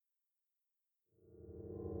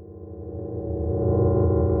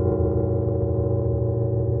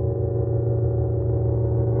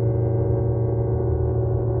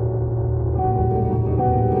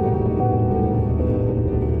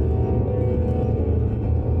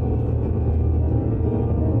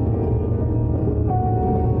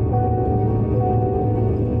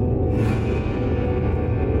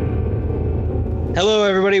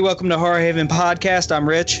everybody. Welcome to Horror Haven Podcast. I'm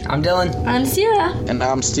Rich. I'm Dylan. I'm Sierra. And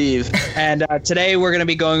I'm Steve. And today we're going to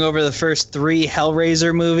be going over the first 3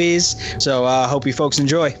 Hellraiser movies. So hope you folks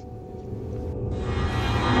enjoy.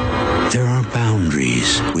 There are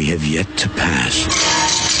boundaries we have yet to pass.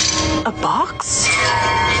 A box?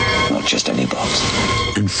 Not just any box.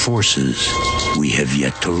 And forces we have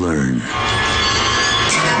yet to learn.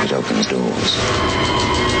 It opens doors.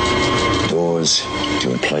 Doors to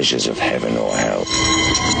the pleasures of heaven or hell.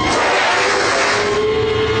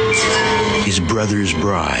 His brother's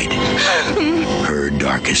bride. Her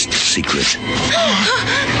darkest secret.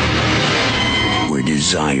 Where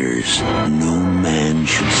desires no man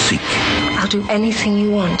should seek. I'll do anything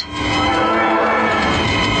you want.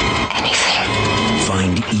 Anything.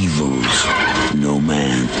 Find evils no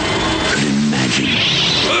man could imagine.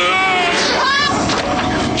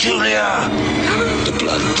 Julia! The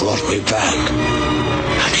blood brought me back.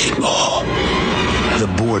 I need more. The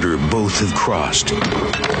border both have crossed,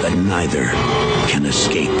 but neither can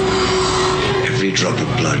escape. Every drop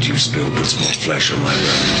of blood you spill puts more flesh on my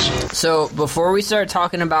bones. So, before we start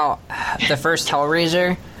talking about the first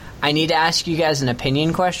Hellraiser, I need to ask you guys an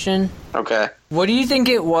opinion question. Okay. What do you think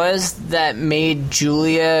it was that made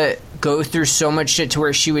Julia go through so much shit to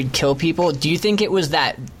where she would kill people? Do you think it was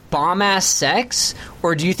that bomb-ass sex,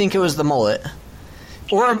 or do you think it was the mullet?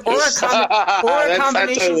 Or a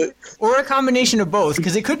combination of both,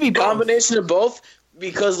 because it could be both. Combination of both,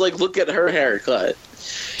 because, like, look at her haircut.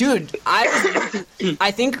 Dude,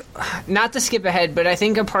 I think, not to skip ahead, but I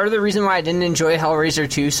think a part of the reason why I didn't enjoy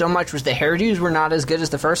Hellraiser 2 so much was the hairdos were not as good as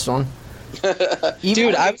the first one.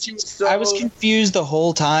 Dude, I was confused the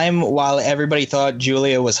whole time while everybody thought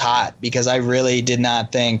Julia was hot, because I really did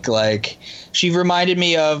not think, like, she reminded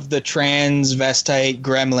me of the transvestite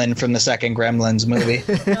gremlin from the second Gremlins movie.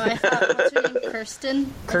 No, I thought, what's her name?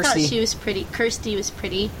 Kirsten? Kirsty. I thought she was pretty. Kirsty was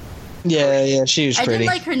pretty. Yeah, she was pretty. I did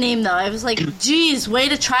like her name, though. I was like, geez, way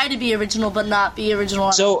to try to be original, but not be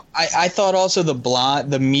original. So, I thought also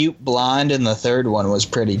the mute blonde in the third one was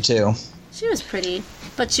pretty, too. She was pretty.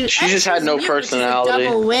 But she just had no personality.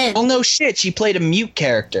 Double win. Well, no shit. She played a mute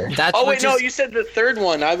character. No, you said the third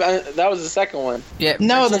one. That was the second one. Yeah.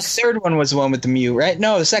 No, the third one was the one with the mute, right?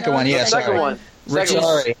 No, the second one. Yeah, the second sorry.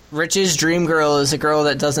 one. Rich's dream girl is a girl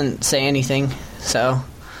that doesn't say anything. So.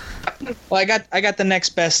 Well, I got the next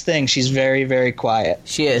best thing. She's very, very quiet.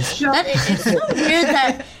 She is.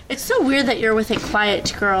 It's so weird that you're with a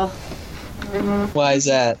quiet girl. Why is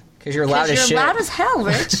that? Because you're loud as shit. You're loud as hell,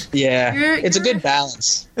 Rich. Yeah, it's a good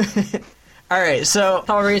balance. Alright, so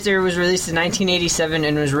Hellraiser was released in 1987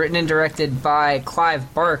 and was written and directed by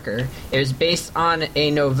Clive Barker. It was based on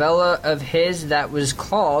a novella of his that was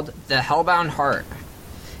called The Hellbound Heart.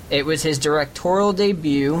 It was his directorial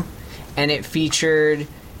debut, and it featured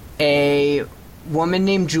a woman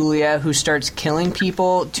named Julia who starts killing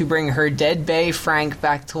people to bring her dead bae, Frank,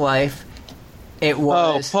 back to life. It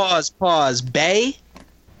was... Oh, pause. Bae?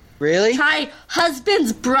 Really? Try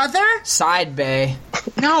husband's brother? Side bae.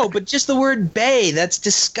 No, but just the word bae. That's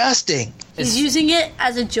disgusting. He's using it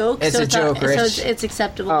as a joke. It's a joke, Rich. So it's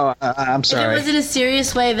acceptable. Oh, I'm sorry. If it was in a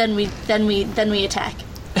serious way, then we attack.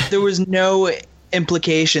 There was no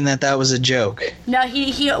implication that was a joke. No,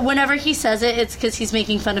 he whenever he says it, it's because he's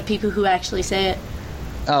making fun of people who actually say it.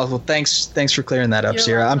 Oh, well, thanks for clearing that up, You're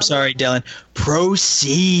Sierra. welcome. I'm sorry, Dylan.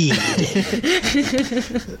 Proceed.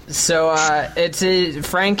 So,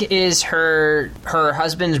 Frank is her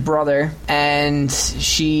husband's brother, and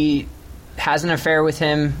she has an affair with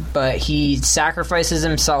him, but he sacrifices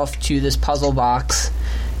himself to this puzzle box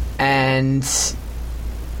and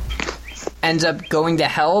ends up going to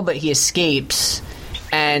hell, but he escapes,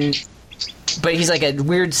 but he's like a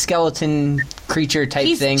weird skeleton creature type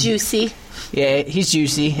thing. He's juicy. Yeah, he's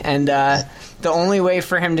juicy, and the only way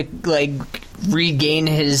for him to, like, regain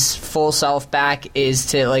his full self back is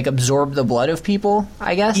to, like, absorb the blood of people,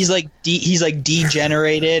 I guess. He's like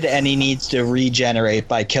degenerated, and he needs to regenerate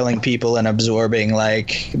by killing people and absorbing,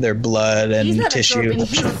 like, their blood and He's not tissue.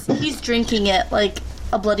 absorbing. He's drinking it like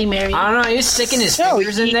a Bloody Mary. I don't know, he's sticking his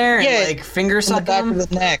fingers in there and, like, finger in the sucking back them. of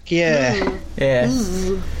the neck, yeah. Yeah.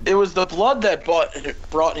 It was the blood that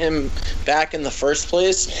brought him back in the first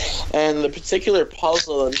place, and the particular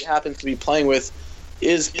puzzle that he happens to be playing with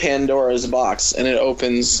is Pandora's box, and it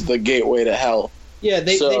opens the gateway to hell. Yeah,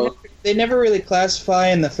 they never really classify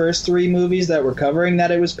in the first 3 movies that we're covering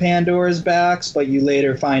that it was Pandora's box, but you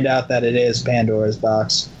later find out that it is Pandora's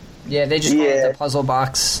box. Yeah, they just call it the puzzle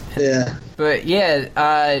box. Yeah. But,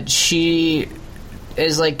 yeah, she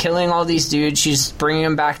is, like, killing all these dudes. She's bringing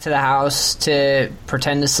them back to the house to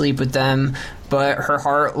pretend to sleep with them, but her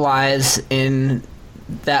heart lies in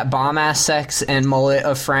that bomb-ass sex and mullet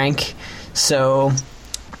of Frank. So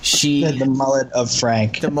she... The mullet of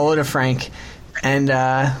Frank. The mullet of Frank. And,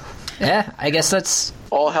 yeah, I guess that's...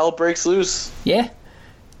 All hell breaks loose. Yeah.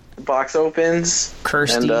 The box opens.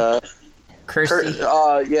 Kirsty. And, Kirsty.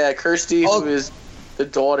 Kirsty, who is the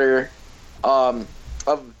daughter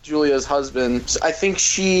of Julia's husband. I think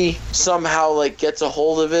she somehow, like, gets a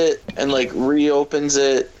hold of it and, like, reopens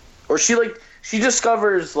it. Or she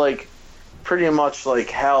discovers, like, pretty much, like,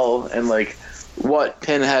 hell and, like, what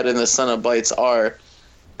Pinhead and the Cenobites are.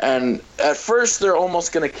 And at first, they're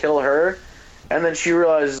almost going to kill her. And then she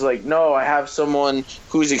realizes, like, no, I have someone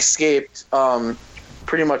who's escaped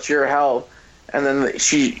pretty much your hell. And then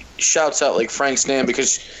she shouts out, like, Frank's name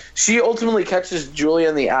because she ultimately catches Julia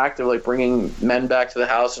in the act of, like, bringing men back to the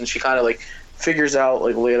house. And she kind of, like, figures out,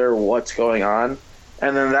 like, later what's going on.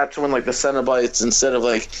 And then that's when, like, the Cenobites, instead of,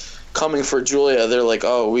 like, coming for Julia, they're like,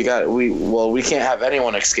 oh, we can't have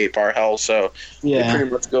anyone escape our hell. So they pretty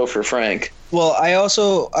much go for Frank. Well, I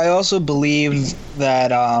also believe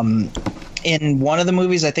that in one of the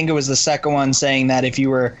movies, I think it was the second one, saying that if you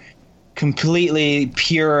were completely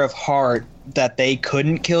pure of heart, that they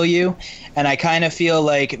couldn't kill you. And I kind of feel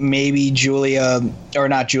like maybe what's her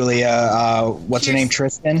name?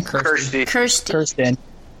 Tristan?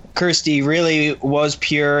 Kirsty really was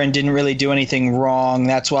pure and didn't really do anything wrong.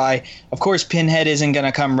 That's why, of course, Pinhead isn't going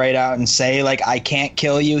to come right out and say, like, I can't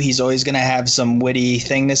kill you. He's always going to have some witty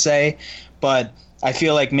thing to say. But I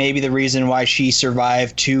feel like maybe the reason why she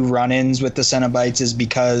survived 2 run-ins with the Cenobites is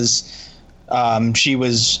because she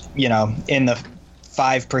was, in the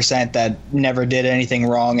 5% that never did anything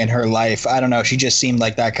wrong in her life. I don't know. She just seemed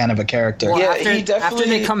like that kind of a character. Well, after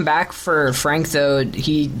they come back for Frank, though,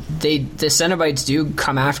 the Cenobites do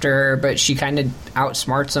come after her, but she kind of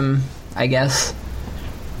outsmarts them, I guess.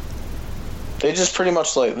 They just pretty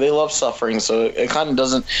much, like, they love suffering, so it kind of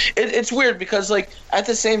doesn't... It's weird because, like, at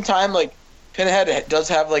the same time, like, Pinhead does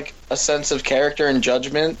have, like, a sense of character and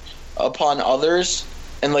judgment upon others,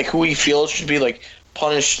 and, like, who he feels should be, like,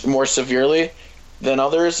 punished more severely than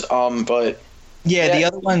others, but... Yeah, the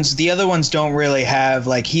other ones don't really have,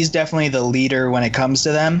 like, he's definitely the leader when it comes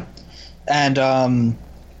to them. And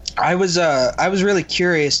I was really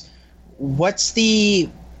curious, what's the,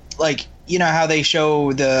 like, you know how they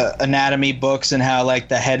show the anatomy books and how, like,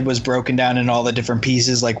 the head was broken down in all the different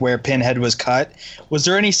pieces, like where Pinhead was cut? Was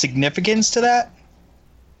there any significance to that?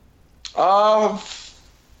 No,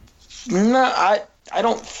 I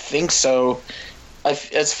don't think so.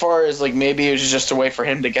 As far as, like, maybe it was just a way for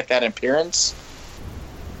him to get that appearance.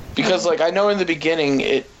 Because, like, I know in the beginning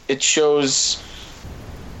it shows,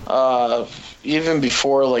 even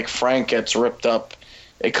before, like, Frank gets ripped up,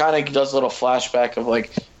 it kind of does a little flashback of,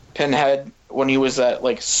 like, Pinhead when he was that,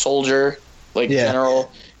 like, soldier, like,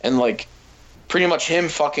 general, and, like, pretty much him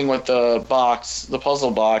fucking with the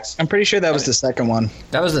puzzle box. I'm pretty sure that was the second one.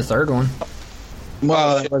 That was the third one.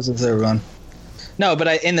 Well, that was the third one. No,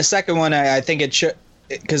 but in the second one, I think it should,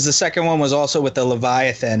 because the second one was also with the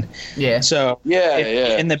Leviathan. Yeah. So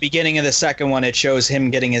in the beginning of the second one, it shows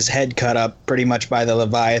him getting his head cut up pretty much by the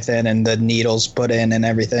Leviathan and the needles put in and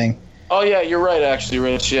everything. Oh yeah, you're right, actually,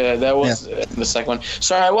 Rich. Yeah, that was the second one.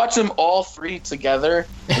 Sorry, I watched them all 3 together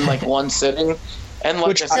in, like, one sitting. And,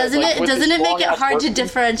 like, doesn't it make it hard to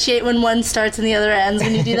differentiate when one starts and the other ends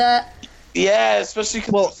when you do that? Yeah, especially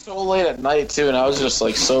because it was so late at night too, and I was just,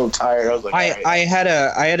 like, so tired. I was like, I had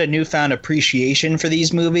a newfound appreciation for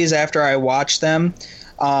these movies after I watched them,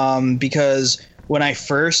 because when I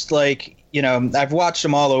first, like, I've watched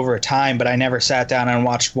them all over time, but I never sat down and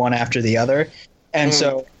watched one after the other, and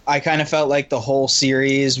so I kind of felt like the whole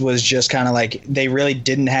series was just kind of like they really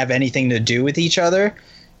didn't have anything to do with each other.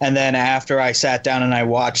 And then after I sat down and I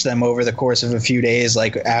watched them over the course of a few days,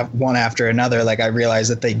 like one after another, like I realized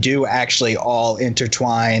that they do actually all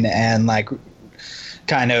intertwine and, like,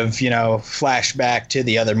 kind of, flash back to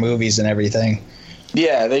the other movies and everything.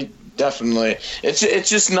 Yeah, they definitely. It's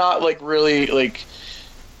just not, like, really, like,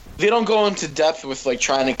 they don't go into depth with, like,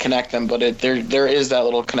 trying to connect them, but there is that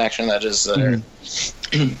little connection that is there.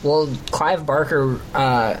 Well, Clive Barker,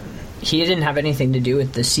 he didn't have anything to do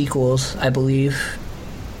with the sequels, I believe.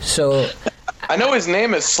 So I know his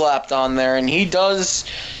name is slapped on there, and he does.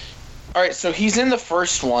 All right, so he's in the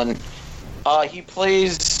first one. He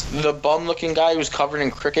plays the bum-looking guy who's covered in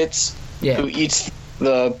crickets, who eats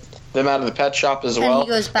them out of the pet shop as well. And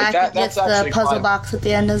he goes back and gets the puzzle box at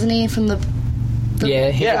the end, doesn't he? From the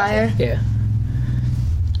fire. Yeah.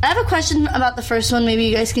 I have a question about the first one. Maybe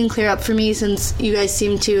you guys can clear up for me, since you guys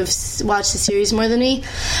seem to have watched the series more than me.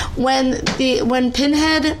 When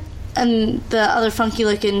Pinhead and the other funky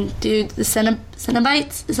looking dude, the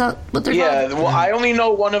Cenobites. Is that what they're called? Yeah, well, I only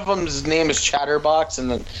know one of them's name is Chatterbox, and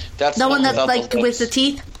then that's The one that's without like with the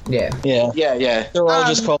teeth. Yeah. Yeah. They're all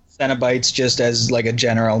just called Cenobites, just as like a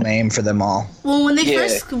general name for them all. Well, when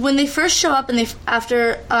they first show up and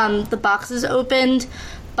after the box is opened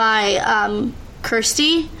by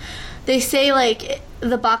Kirsty, they say like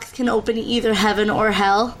the box can open either heaven or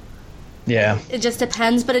hell. Yeah. It just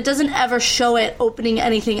depends, but it doesn't ever show it opening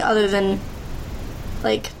anything other than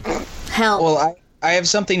like hell. Well, I have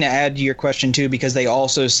something to add to your question too, because they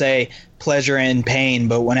also say pleasure and pain,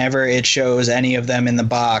 but whenever it shows any of them in the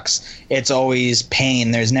box, it's always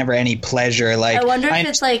pain. There's never any pleasure. Like, I wonder if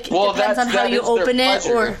it's like depends on how you open it,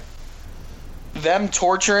 or them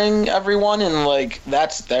torturing everyone, and like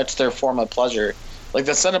that's their form of pleasure. Like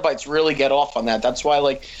the Cenobites really get off on that. That's why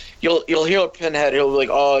like you'll hear Pinhead. He'll be like,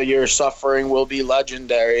 "Oh, your suffering will be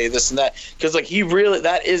legendary." This and that, because like he really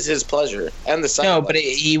that is his pleasure. And the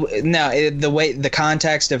Cenobites. No, but the way the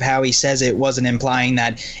context of how he says it wasn't implying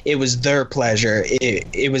that it was their pleasure.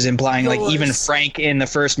 It was implying like even Frank in the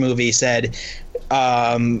first movie said,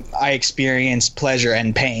 I experienced pleasure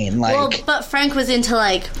and pain. Like, well, but Frank was into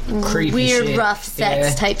like weird, shit. rough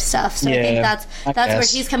sex type stuff. So I think that's where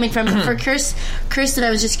he's coming from. For Kirsten,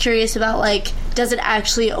 I was just curious about like, does it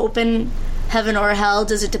actually open heaven or hell?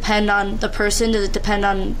 Does it depend on the person? Does it depend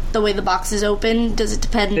on the way the box is open? Does it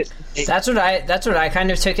depend? That's what I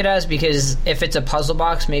kind of took it as, because if it's a puzzle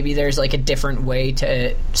box, maybe there's like a different way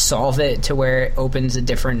to solve it to where it opens a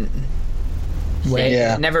different way.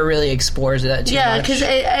 Yeah. It never really explores that too much. Yeah, because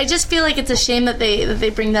I just feel like it's a shame that they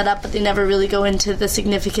bring that up, but they never really go into the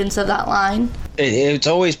significance of that line. It's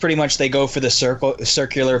always pretty much they go for the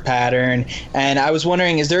circular pattern, and I was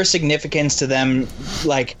wondering, is there a significance to them?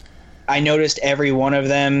 Like, I noticed every one of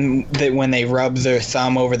them that when they rubbed their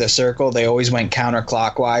thumb over the circle, they always went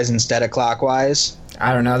counterclockwise instead of clockwise.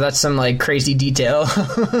 I don't know. That's some like crazy detail.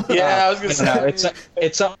 Yeah, I was gonna say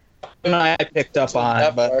it's something I picked up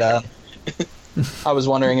on, but I was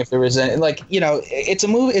wondering if there was any, like, you know, it's a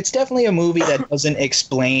movie. It's definitely a movie that doesn't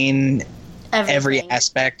explain every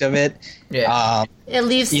aspect of it. Yeah, it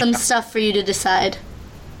leaves some stuff for you to decide.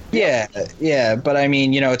 Yeah, but I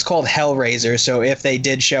mean, you know, it's called Hellraiser, so if they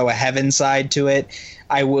did show a heaven side to it,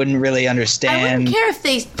 I wouldn't really understand. I wouldn't care if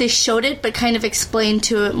they showed it, but kind of explained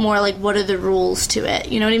to it more like what are the rules to it.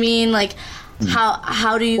 You know what I mean? Like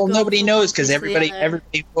how do you? Well, go nobody knows because everybody other?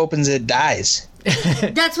 who opens it dies.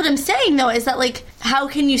 That's what I'm saying, though. Is that like how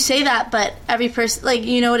can you say that? But every person, like,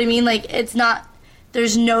 you know what I mean? Like it's not.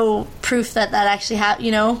 There's no proof that actually happened.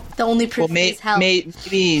 You know, the only proof is hell.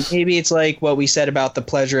 Maybe it's like what we said about the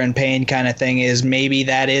pleasure and pain kind of thing. Is maybe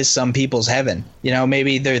that is some people's heaven. You know,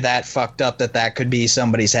 maybe they're that fucked up that could be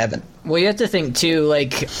somebody's heaven. Well, you have to think too.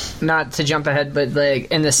 Like, not to jump ahead, but like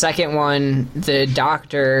in the second one, the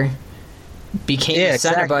doctor became a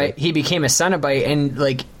Cenobite. Exactly. He became a Cenobite, and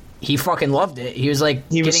like he fucking loved it. He was like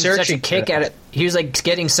getting such a kick out of. He was like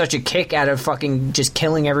getting such a kick out of fucking just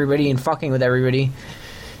killing everybody and fucking with everybody.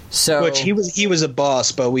 So, which he was a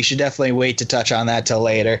boss, but we should definitely wait to touch on that till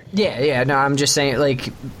later. Yeah. No, I'm just saying, like,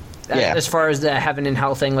 as far as the heaven and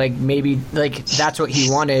hell thing, like maybe like that's what he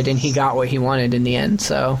wanted, and he got what he wanted in the end.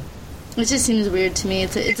 So. It just seems weird to me.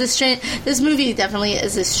 It's a strange. This movie definitely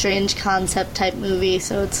is a strange concept type movie.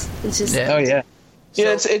 So it's just. Oh yeah.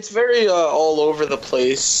 Yeah, it's very all over the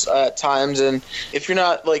place at times, and if you're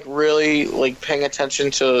not like really like paying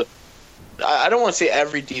attention to, I don't want to say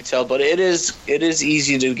every detail, but it is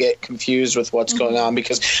easy to get confused with what's going on,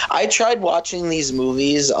 because I tried watching these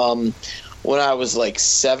movies when I was like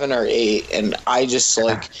 7 or 8, and I just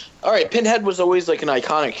like, all right, Pinhead was always like an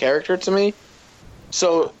iconic character to me,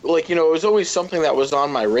 so like, you know, it was always something that was on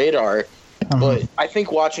my radar. But I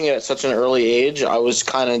think watching it at such an early age, I was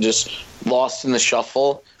kind of just lost in the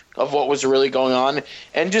shuffle of what was really going on,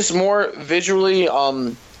 and just more visually,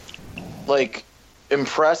 like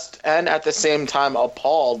impressed and at the same time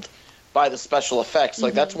appalled by the special effects.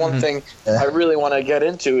 Like that's one thing I really want to get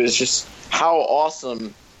into, is just how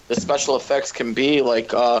awesome the special effects can be.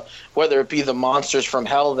 Like whether it be the monsters from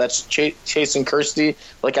hell that's chasing Kirsty,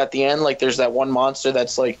 like at the end, like there's that one monster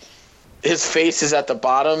that's like, his face is at the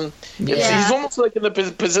bottom. Yeah. He's almost like in the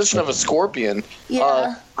position of a scorpion.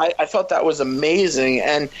 Yeah. I thought that was amazing.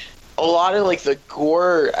 And a lot of like the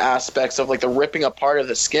gore aspects of like the ripping apart of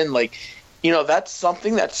the skin, like, you know, that's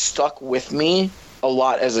something that stuck with me a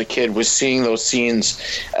lot as a kid, was seeing those scenes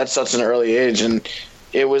at such an early age. And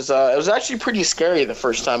it was actually pretty scary the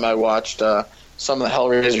first time I watched some of the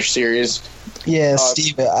Hellraiser series. Yeah,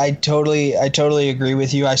 Steve, I totally agree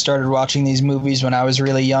with you. I started watching these movies when I was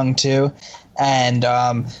really young too, And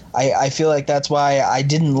I feel like that's why I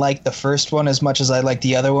didn't like the first one as much as I liked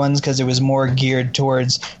the other ones, because it was more geared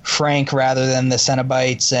towards Frank rather than the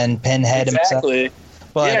Cenobites and Pinhead himself.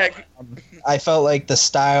 But I felt like the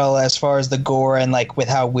style as far as the gore and like with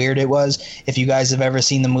how weird it was, if you guys have ever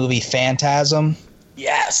seen the movie Phantasm.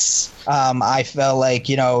 Yes. I felt like,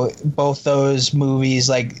 you know, both those movies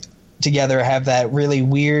like together have that really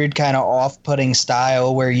weird kind of off-putting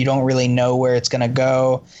style where you don't really know where it's going to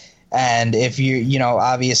go. And if you know,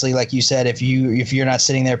 obviously, like you said, if you're not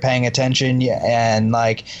sitting there paying attention and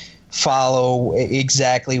like follow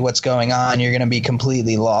exactly what's going on, you're going to be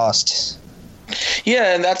completely lost.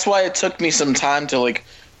 Yeah, and that's why it took me some time to like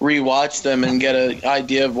rewatch them and get an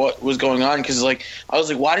idea of what was going on, because like I was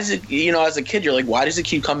like, why does it, you know, as a kid you're like, why does it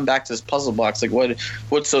keep coming back to this puzzle box, like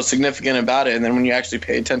what's so significant about it? And then when you actually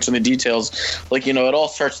pay attention to the details, like, you know, it all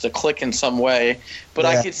starts to click in some way. But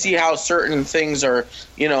I could see how certain things are,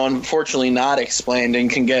 you know, unfortunately not explained and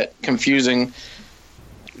can get confusing.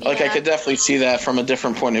 Like I could definitely see that from a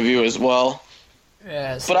different point of view as well.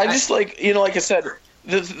 But I just like, you know, like I said,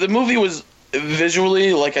 the movie was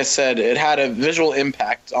visually, like I said, it had a visual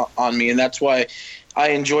impact on me, and that's why I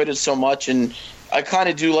enjoyed it so much. And I kind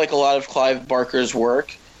of do like a lot of Clive Barker's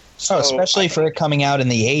work. So especially for it coming out in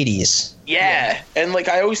the 80s. Yeah, and like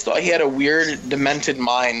I always thought he had a weird, demented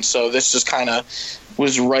mind, so this just kind of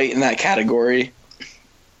was right in that category.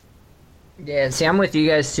 Yeah, see, I'm with you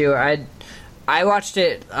guys too. I watched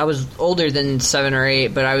it. I was older than 7 or 8,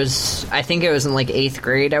 but I think it was in like 8th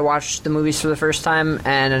grade. I watched the movies for the first time,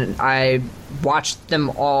 and I watched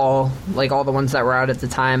them all, like all the ones that were out at the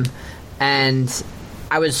time, and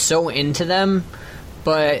I was so into them,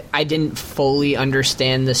 but I didn't fully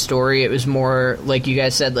understand the story. It was more like you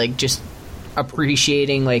guys said, like just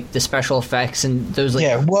appreciating like the special effects and those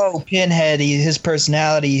like whoa, Pinhead, his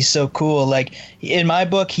personality is so cool. Like in my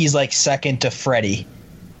book, he's like second to Freddy.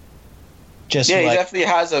 He definitely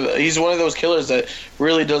has he's one of those killers that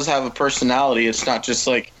really does have a personality. It's not just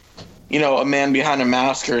like, you know, a man behind a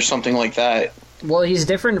mask or something like that. Well, he's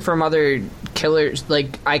different from other killers,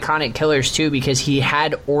 like iconic killers too, because he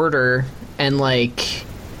had order and like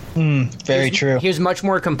very true. He was much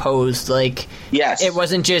more composed. Like, yes, it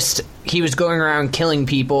wasn't just he was going around killing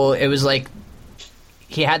people. It was like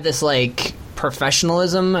he had this like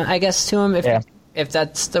professionalism, I guess, to him. If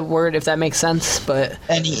that's the word, if that makes sense.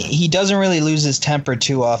 And he doesn't really lose his temper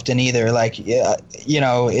too often either. Like, you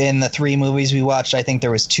know, in the 3 movies we watched, I think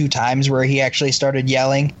there was 2 times where he actually started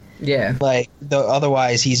yelling. Yeah. Like,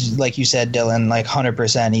 otherwise, he's, like you said, Dylan, like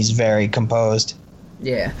 100%, he's very composed.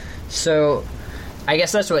 Yeah. So I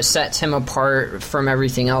guess that's what sets him apart from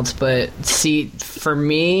everything else. But see, for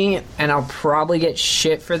me, and I'll probably get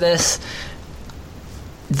shit for this,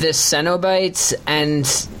 the Cenobites and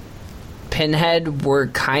Pinhead were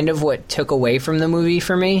kind of what took away from the movie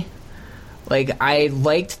for me. Like, I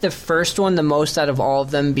liked the first one the most out of all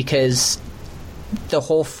of them because the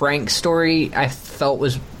whole Frank story I felt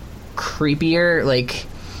was creepier. Like,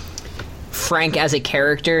 Frank as a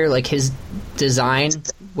character, like his design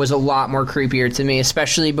was a lot more creepier to me,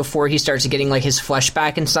 especially before he starts getting like his flesh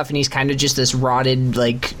back and stuff, and he's kind of just this rotted,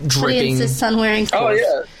 like dripping. His son wearing clothes.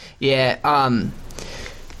 Oh yeah. Yeah.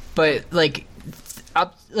 But like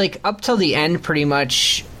up till the end, pretty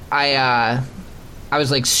much, I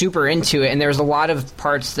was like super into it, and there was a lot of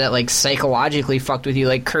parts that like psychologically fucked with you,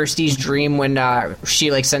 like Kirsty's dream when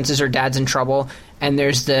she like senses her dad's in trouble, and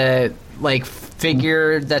there's the like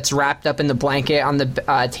figure that's wrapped up in the blanket on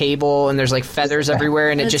the table, and there's like feathers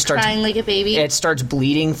everywhere, and it just starts crying like a baby. It starts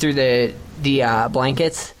bleeding through the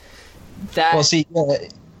blankets. Well, see,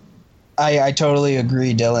 I totally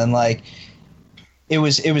agree, Dylan. Like, it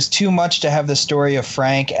was too much to have the story of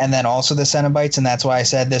Frank and then also the Cenobites, and that's why I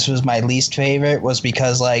said this was my least favorite, was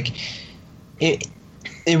because like it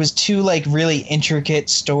was 2 like really intricate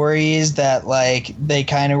stories that like they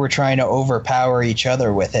kind of were trying to overpower each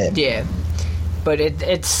other with it. Yeah, but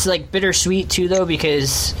it's like bittersweet too, though,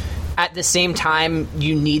 because at the same time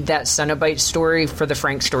you need that Cenobite story for the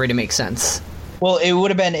Frank story to make sense. Well, it would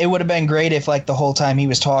have been great if like the whole time he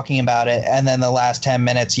was talking about it, and then the last 10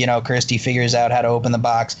 minutes, you know, Kirsty figures out how to open the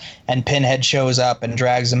box, and Pinhead shows up and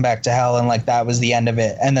drags him back to hell, and like that was the end of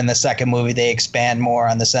it. And then the second movie, they expand more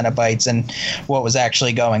on the Cenobites and what was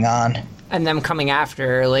actually going on, and them coming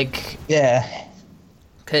after, like, yeah,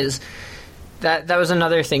 because that was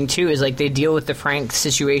another thing too, is like they deal with the Frank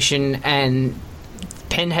situation, and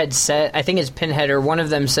Pinhead said, I think it's Pinhead or one of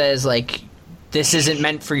them says like, this isn't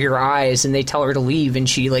meant for your eyes, and they tell her to leave, and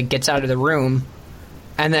she like gets out of the room,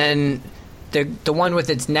 and then the one with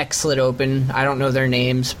its neck slit open, I don't know their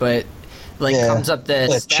names, but like comes up the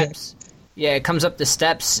steps. Yeah, it comes up the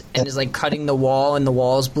steps and is like cutting the wall, and the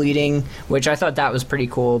wall's bleeding, which I thought that was pretty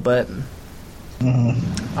cool. But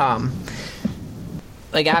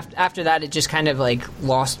like after that, it just kind of like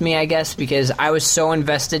lost me, I guess, because I was so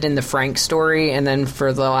invested in the Frank story, and then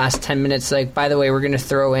for the last 10 minutes, like, by the way, we're gonna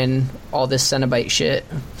throw in all this Cenobite shit.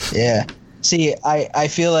 Yeah. See, I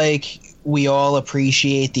feel like we all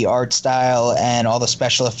appreciate the art style and all the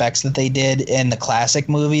special effects that they did in the classic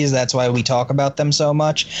movies. That's why we talk about them so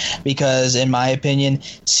much, because in my opinion,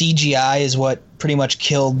 CGI is what pretty much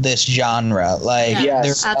killed this genre. Like,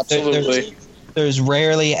 yes, absolutely. There's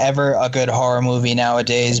rarely ever a good horror movie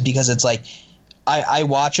nowadays, because it's like I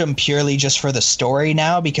watch them purely just for the story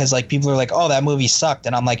now, because like people are like, oh, that movie sucked,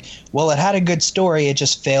 and I'm like, well, it had a good story, it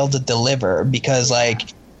just failed to deliver, because like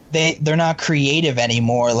they're not creative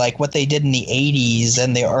anymore. Like what they did in the 80s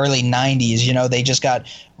and the early 90s, you know, they just got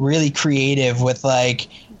really creative with like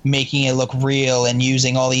making it look real and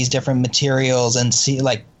using all these different materials and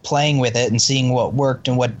playing with it and seeing what worked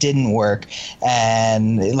and what didn't work,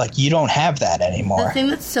 and like you don't have that anymore. The thing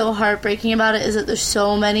that's so heartbreaking about it is that there's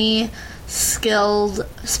so many skilled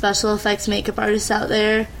special effects makeup artists out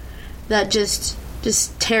there that just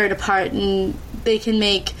tear it apart, and they can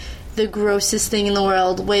make the grossest thing in the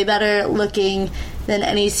world way better looking than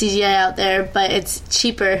any CGI out there, but it's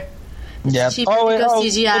cheaper. It's cheaper to go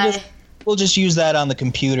CGI. We'll just use that on the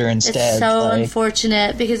computer instead. It's so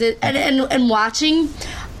unfortunate, because and watching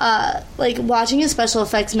watching a special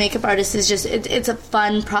effects makeup artist is just it's a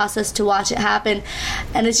fun process to watch it happen,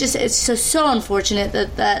 and it's so unfortunate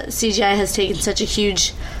that CGI has taken such a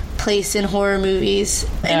huge place in horror movies,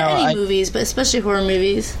 movies, but especially horror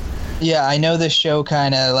movies. Yeah, I know this show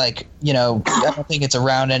kind of like, you know, I don't think it's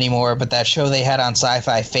around anymore, but that show they had on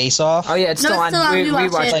Sci-Fi, Face Off. Oh yeah, it's still on. We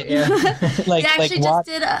watched it. Yeah. They actually just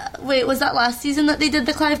did. Wait, was that last season that they did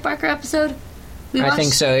the Clive Barker episode? I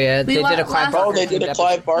think so. Yeah, they did a Clive Barker. Oh, they did a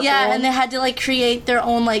Clive Barker. Yeah, one? And they had to like create their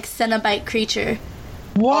own like Cenobite creature.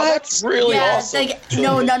 What? Oh, that's really awesome.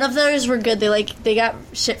 No, none of theirs were good. They got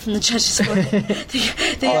shit from the judges for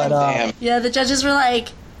it. Damn. Yeah, the judges were like,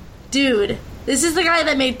 dude, this is the guy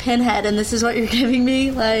that made Pinhead, and this is what you're giving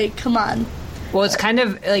me? Like, come on. Well, it's kind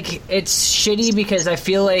of, like, it's shitty because I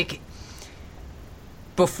feel like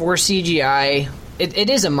before CGI, it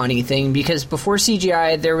is a money thing, because before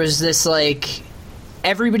CGI, there was this, like,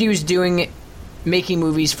 everybody was making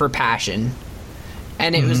movies for passion.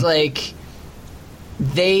 And it was like,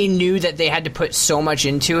 they knew that they had to put so much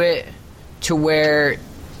into it to where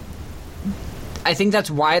I think that's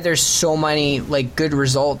why there's so many like good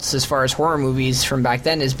results as far as horror movies from back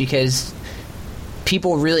then, is because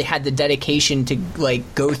people really had the dedication to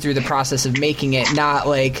like go through the process of making it, not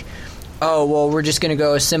like, oh well, we're just gonna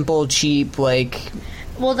go simple, cheap, like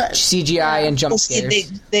CGI and jump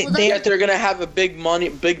scares. They're gonna have a big money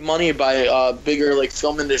by bigger like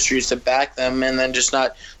film industries to back them, and then just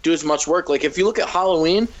not do as much work. Like if you look at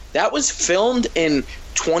Halloween, that was filmed in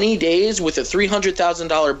 20 days with a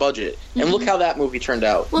 $300,000 budget, and look how that movie turned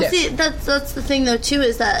out. Well, see, that's the thing though too,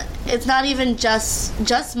 is that it's not even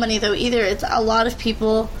just money though either. It's a lot of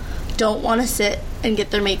people don't want to sit and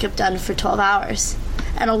get their makeup done for 12 hours.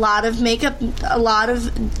 And a lot of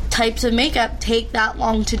types of makeup take that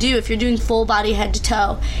long to do. If you're doing full body head to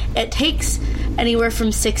toe, it takes anywhere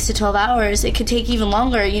from 6 to 12 hours. It could take even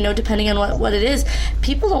longer, you know, depending on what it is.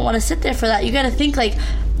 People don't want to sit there for that. You got to think, like,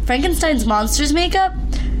 Frankenstein's monsters makeup,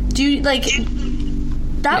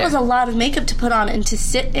 that was a lot of makeup to put on and to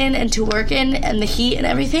sit in and to work in, and the heat and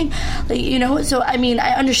everything. Like, you know, so, I mean,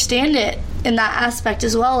 I understand it in that aspect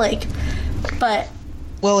as well, like, but...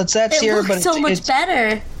 Well, it's that Sierra, but so much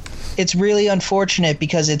better. It's really unfortunate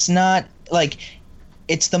because it's not like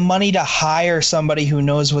it's the money to hire somebody who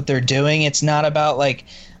knows what they're doing. It's not about like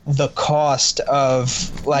the cost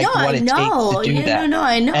of like what it takes to do that. No,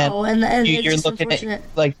 I know. And you're looking at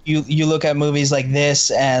like you look at movies like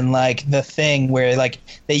this and like The Thing, where like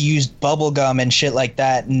they used bubble gum and shit like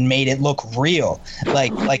that and made it look real.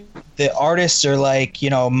 Like the artists are like, you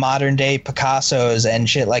know, modern day Picassos and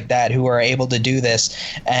shit like that who are able to do this,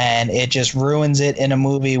 and it just ruins it in a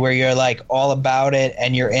movie where you're like all about it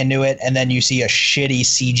and you're into it, and then you see a shitty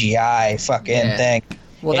CGI fucking thing.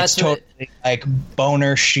 Well, it's totally like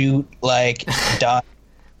boner shoot, like done.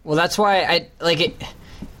 Well, that's why I like it.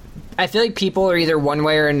 I feel like people are either one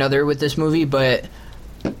way or another with this movie, but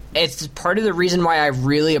it's part of the reason why I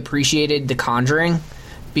really appreciated The Conjuring,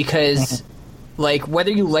 because like whether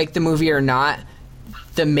you like the movie or not,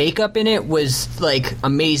 the makeup in it was like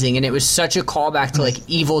amazing, and it was such a callback to like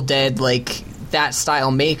Evil Dead, like that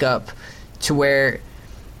style makeup, to where,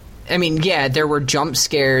 I mean, yeah, there were jump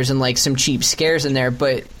scares and like some cheap scares in there,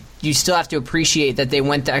 but you still have to appreciate that they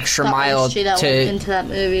went the extra mile that went into that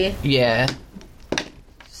movie. Yeah.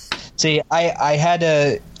 See, I had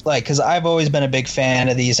to, like, because I've always been a big fan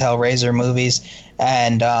of these Hellraiser movies,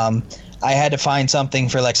 and I had to find something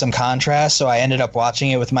for, like, some contrast, so I ended up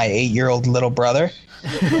watching it with my 8-year-old little brother.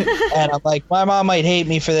 And I'm like, my mom might hate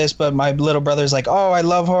me for this, but my little brother's like, oh, I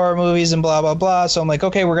love horror movies and blah, blah, blah. So I'm like,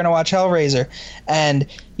 okay, we're going to watch Hellraiser. And,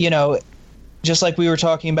 you know, just like we were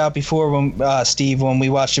talking about before, when Steve, when we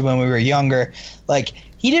watched it when we were younger, like,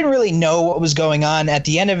 he didn't really know what was going on. At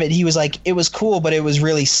the end of it, he was like, it was cool, but it was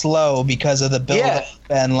really slow because of the build-up.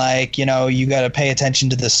 And, like, you know, you got to pay attention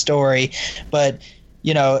to the story. But,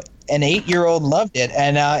 you know, an 8-year-old loved it.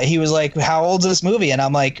 And he was like, how old's this movie? And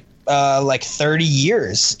I'm like 30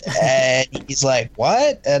 years. And he's like,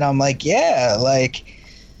 what? And I'm like, yeah, like,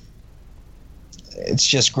 it's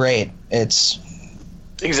just great. It's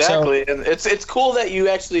exactly. And it's cool that you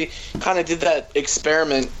actually kind of did that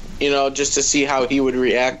experiment, you know, just to see how he would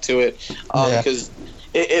react to it. Because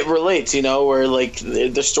it relates, you know, where, like,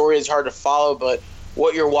 the story is hard to follow, but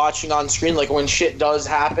what you're watching on screen, like, when shit does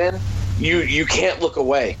happen, you can't look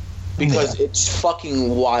away because it's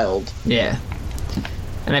fucking wild. Yeah.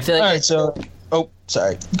 And I feel like... All right, so... Oh,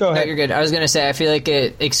 sorry. Go ahead. No, you're good. I was going to say, I feel like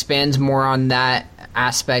it expands more on that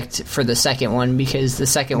aspect for the second one, because the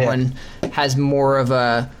second one has more of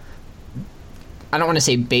a... I don't want to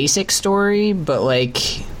say basic story, but, like...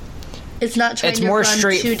 It's not trying to run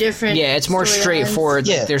two different... Yeah, it's more straightforward.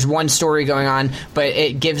 Yeah. Like, there's one story going on, but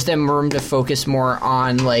it gives them room to focus more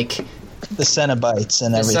on, like... The Cenobites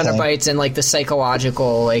and everything. The Cenobites and, like, the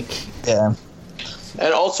psychological, like... Yeah.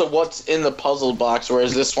 And also what's in the puzzle box,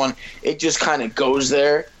 whereas this one, it just kind of goes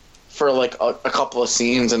there for, like, a couple of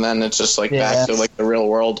scenes, and then it's just, like, back to, like, the real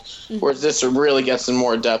world. Whereas this really gets in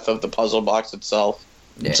more depth of the puzzle box itself.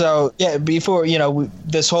 Yeah. So, yeah, before, you know,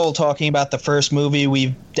 this whole talking about the first movie,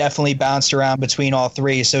 we've definitely bounced around between all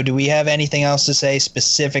three. So do we have anything else to say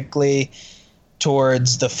specifically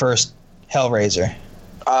towards the first Hellraiser?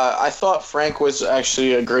 I thought Frank was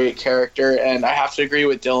actually a great character, and I have to agree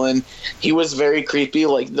with Dylan. He was very creepy.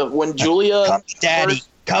 Like, when Julia... Come to daddy.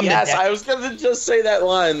 Come to daddy. I was going to just say that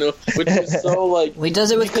line, which was so, like... Well, he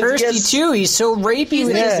does it with Kirsty, too. He's so rapey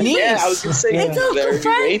with his niece. Yeah, I was going to say it's Uncle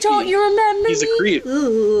Frank, don't you remember He's a creep.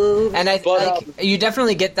 Ooh. And you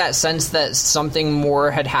definitely get that sense that something more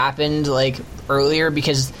had happened, like, earlier,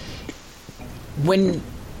 because when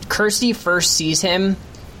Kirsty first sees him...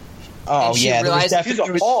 Oh, yeah. There was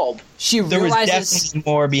definitely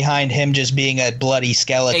more behind him just being a bloody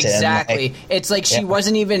skeleton. Exactly. Like, it's like she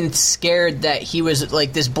wasn't even scared that he was,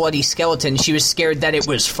 like, this bloody skeleton. She was scared that it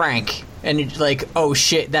was Frank. And it's like, oh,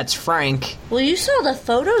 shit, that's Frank. Well, you saw the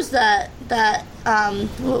photos that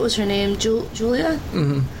what was her name? Julia?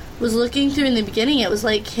 Mm-hmm. Was looking through in the beginning. It was,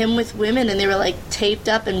 like, him with women, and they were, like, taped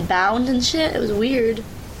up and bound and shit. It was weird.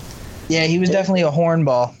 Yeah, he was definitely a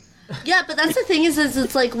hornball. Yeah, but that's the thing is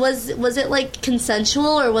it's like, was it, like,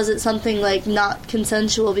 consensual, or was it something, like, not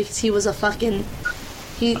consensual because he was a fucking...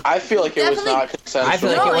 I feel like it was not consensual. I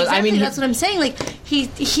feel like it was. Exactly, I mean, that's what I'm saying. Like, he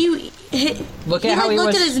look at how he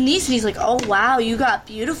looked was. at his niece and he's like, "Oh wow, you got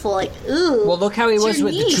beautiful." Like, ooh. Well, look how he was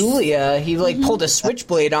with niece. Julia. He, like, pulled a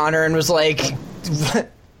switchblade on her and was like,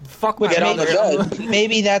 "Fuck with Get on the bed."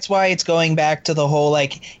 Maybe that's why it's going back to the whole,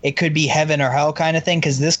 like, it could be heaven or hell kind of thing,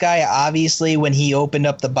 because this guy, obviously, when he opened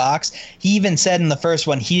up the box, he even said in the first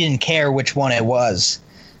one he didn't care which one it was.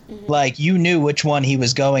 Like, you knew which one he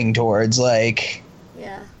was going towards. Like,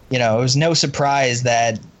 you know, it was no surprise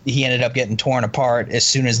that he ended up getting torn apart as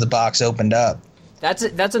soon as the box opened up. That's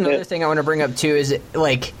another thing I want to bring up, too, is,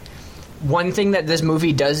 like, one thing that this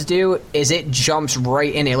movie does do is it jumps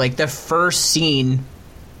right in it. Like, the first scene...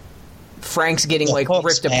 Frank's getting, like,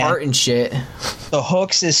 ripped apart and shit. The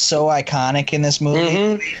hooks is so iconic in this movie.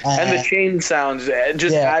 Mm-hmm. And the chain sounds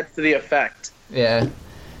just adds to the effect. Yeah.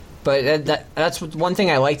 But that's one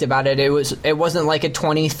thing I liked about it. It wasn't like a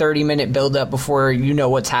 20-30 minute build up before you know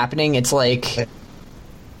what's happening. It's like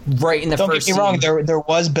right in the first scene. Don't get me wrong, there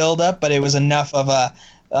was build up, but it was enough of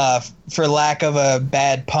a for lack of a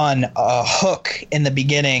bad pun, a hook in the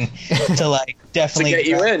beginning to, like, definitely to get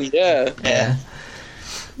you in. Yeah.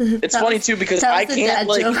 It's funny too because I can't,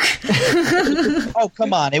 like... Oh,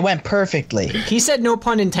 come on, it went perfectly. He said no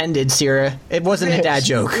pun intended, Sierra. It wasn't a dad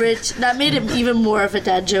joke. Rich, that made it even more of a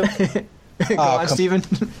dad joke. Go on, Steven.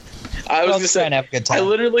 I was just saying, have a good time.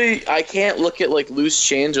 I can't look at, like, loose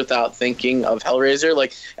change without thinking of Hellraiser.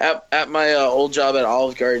 Like, at my old job at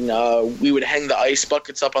Olive Garden, we would hang the ice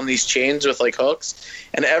buckets up on these chains with, like, hooks,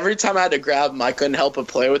 and every time I had to grab them, I couldn't help but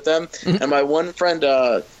play with them. And my one friend,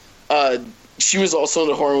 she was also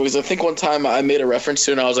into horror movies. I think one time I made a reference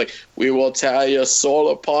to it and I was like, we will tear your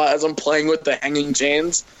soul apart as I'm playing with the hanging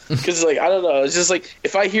chains. Because, like, I don't know. It's just like,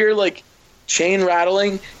 if I hear, like, chain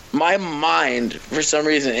rattling, my mind, for some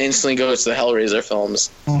reason, instantly goes to the Hellraiser films.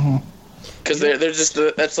 Because they're just,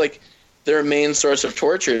 that's like their main source of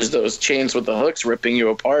torture is those chains with the hooks ripping you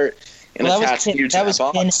apart and attaching you to that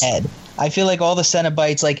box. Pinhead. I feel like all the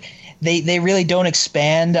Cenobites, like, They really don't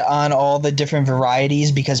expand on all the different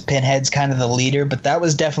varieties because Pinhead's kind of the leader, but that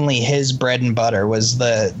was definitely his bread and butter, was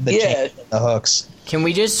the hooks. Can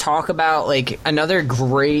we just talk about, like, another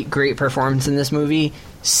great performance in this movie?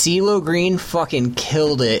 CeeLo Green fucking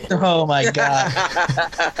killed it. Oh my god.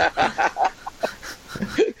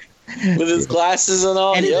 With his glasses and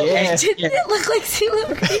all. Didn't it look like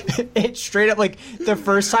CeeLo Green? It straight up, like, the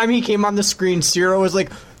first time he came on the screen, Ciro was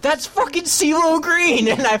like, that's fucking CeeLo Green,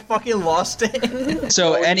 and I fucking lost it.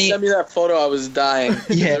 So when you sent me that photo, I was dying.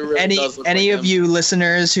 Yeah, really any of you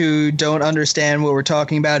listeners who don't understand what we're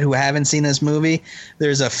talking about, who haven't seen this movie,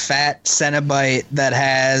 there's a fat Cenobite that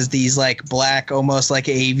has these, like, black, almost like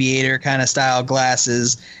aviator kind of style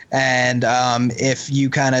glasses, and if you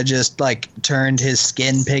kind of just, like, turned his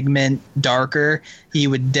skin pigment darker, he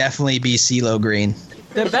would definitely be CeeLo Green.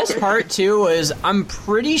 The best part, too, was I'm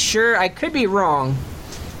pretty sure, I could be wrong,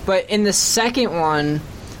 but in the second one,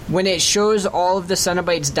 when it shows all of the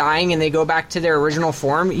Cenobites dying and they go back to their original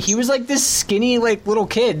form, he was like this skinny, like, little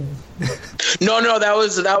kid. No, that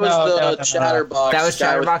was the Chatterbox. That was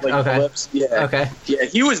Chatterbox? With, like, okay. Lips. Yeah. Okay. Yeah,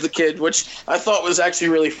 he was the kid, which I thought was actually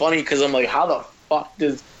really funny because I'm like, how the fuck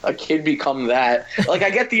does a kid become that? Like, I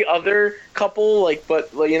get the other couple, like,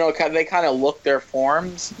 but, like, you know, they kind of look their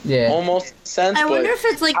forms. Yeah. Almost sense. I wonder if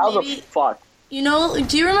it's like how maybe the fuck. You know,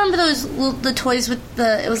 do you remember the toys with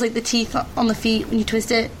it was like the teeth on the feet when you twist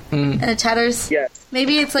it and it chatters? Yes.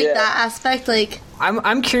 Maybe it's like that aspect, like.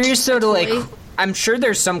 I'm curious though to like, I'm sure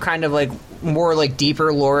there's some kind of like more like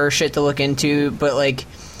deeper lore shit to look into, but like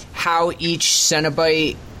how each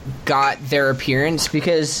Cenobite got their appearance,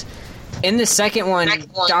 because in the second one,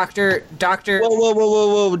 Doctor.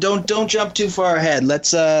 Whoa! Don't jump too far ahead.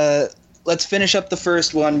 Let's finish up the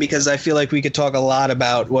first one because I feel like we could talk a lot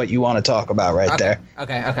about what you want to talk about there.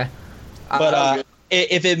 Okay. But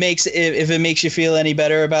if it makes you feel any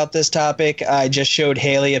better about this topic, I just showed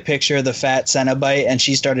Haley a picture of the fat Cenobite, and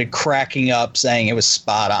she started cracking up, saying it was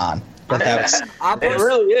spot on. But that was, it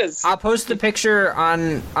really is. I'll post the picture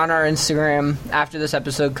on our Instagram after this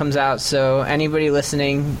episode comes out, so anybody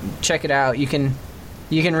listening, check it out. You can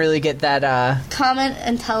really get that. Comment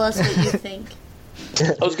and tell us what you think.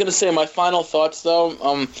 I was gonna say my final thoughts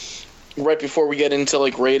though. Right before we get into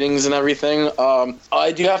like ratings and everything,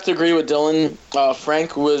 I do have to agree with Dylan.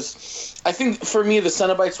 Frank was, I think for me, the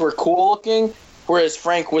Cenobites were cool looking, whereas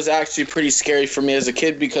Frank was actually pretty scary for me as a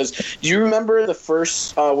kid. Because do you remember the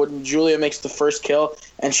first when Julia makes the first kill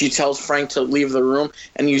and she tells Frank to leave the room,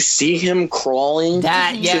 and you see him crawling to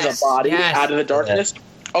the body out of the darkness?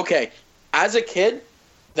 Yeah. Okay, as a kid,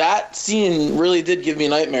 that scene really did give me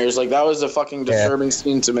nightmares. Like, that was a fucking disturbing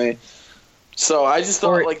scene to me. So I just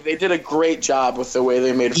thought, like, they did a great job with the way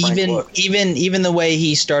they made Frank look. Even the way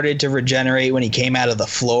he started to regenerate when he came out of the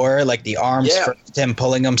floor, like the arms first, him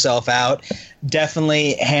pulling himself out,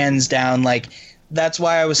 definitely hands down, like, that's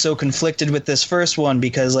why I was so conflicted with this first one,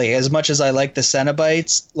 because, like, as much as I like the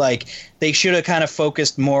Cenobites, like, they should have kind of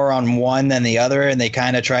focused more on one than the other, and they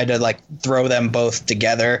kind of tried to, like, throw them both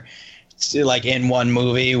together, like, in one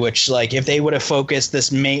movie, which, like, if they would have focused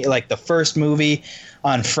the first movie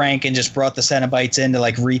on Frank and just brought the Cenobites in to,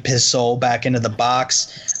 like, reap his soul back into the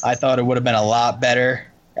box, I thought it would have been a lot better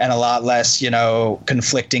and a lot less, you know,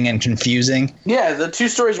 conflicting and confusing. Yeah, the two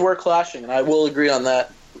stories were clashing, and I will agree on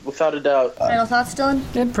that, without a doubt. Final thoughts, Dylan?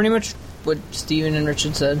 Yeah, pretty much what Steven and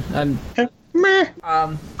Richard said. I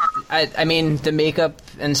mean, the makeup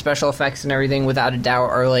and special effects and everything, without a doubt,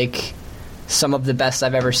 are, like, some of the best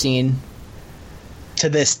I've ever seen. To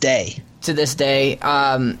this day.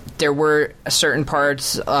 There were certain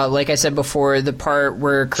parts, like I said before, the part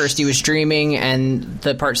where Kirsty was dreaming and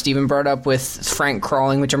the part Steven brought up with Frank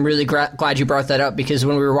crawling, which I'm really glad you brought that up, because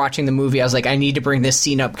when we were watching the movie, I was like, I need to bring this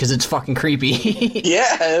scene up because it's fucking creepy.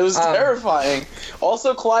 Yeah, it was terrifying.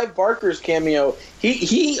 Also, Clive Barker's cameo.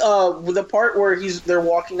 He the part where they're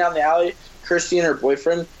walking down the alley, Kirsty and her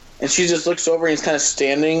boyfriend, and she just looks over and he's kind of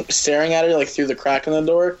staring at her, like, through the crack in the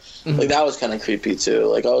door. Mm-hmm. Like, that was kind of creepy, too.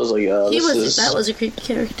 Like, I was like, that was a creepy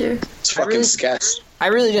character. It's fucking sketch. I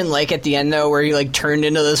really didn't like at the end, though, where he, like, turned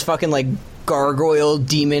into this fucking, like, gargoyle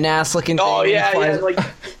demon-ass looking thing. Oh, yeah, like...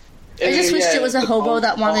 I just wished it was a hobo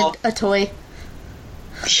that wanted a toy.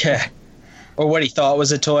 Yeah. or what he thought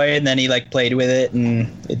was a toy, and then he like played with it,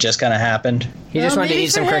 and it just kind of happened. He just wanted to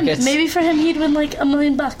eat some crickets. Maybe for him, he'd win like $1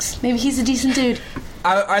 million. Maybe he's a decent dude.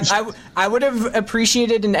 I would have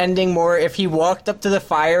appreciated an ending more if he walked up to the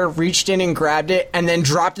fire, reached in and grabbed it, and then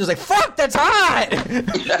dropped it. Was like, "Fuck, that's hot!"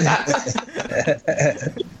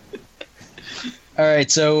 All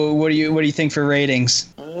right, so what do you think for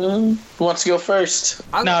ratings? Who wants to go first?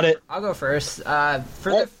 I'll go first.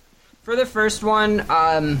 For the first one,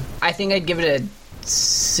 I think I'd give it a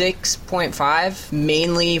 6.5,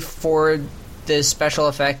 mainly for the special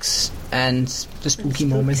effects and the spooky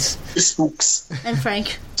moments. The spooks. And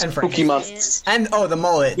Frank. Spooky months. And the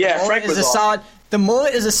mullet. Yeah, the mullet Frank was is a solid. The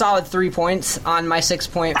mullet is a solid 3 points on my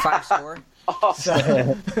 6.5 score.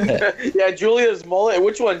 So. Yeah, Julia's mullet.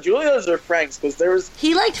 Which one, Julia's or Frank's? Because there was.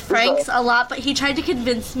 He liked Frank's a lot, but he tried to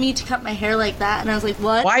convince me to cut my hair like that, and I was like,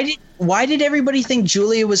 "What?" Why did everybody think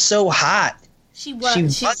Julia was so hot? She was.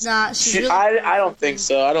 She's not. I don't think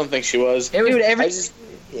so. I don't think she was. It was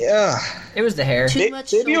It was the hair.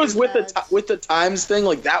 Maybe it was with the times thing.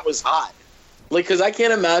 Like that was hot. Like because I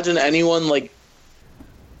can't imagine anyone like.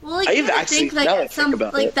 Well, like, I think like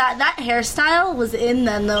that hairstyle was in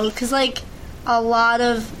then though, because like a lot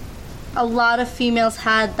of females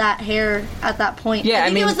had that hair at that point. Yeah, I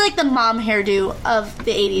think it was like the mom hairdo of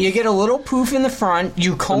the 80s. You get a little poof in the front,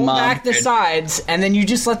 you comb back the sides, and then you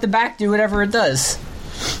just let the back do whatever it does.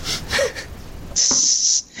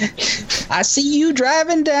 I see you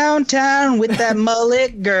driving downtown with that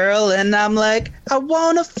mullet girl, and I'm like, I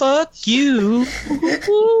wanna fuck you.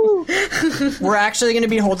 We're actually going to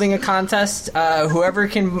be holding a contest. Whoever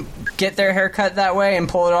can get their hair cut that way and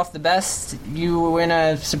pull it off the best, you win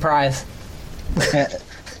a surprise.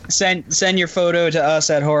 Send your photo to us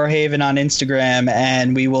at Horror Haven on Instagram,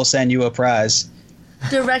 and we will send you a prize.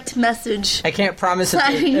 Direct message. I can't promise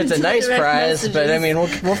it's a nice prize, but I mean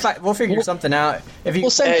we'll figure something out. If you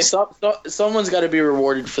someone's got to be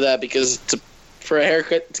rewarded for that because to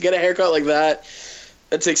get a haircut like that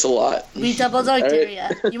takes a lot. We doubled our criteria.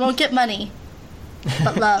 You won't get money,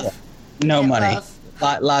 but love. No money.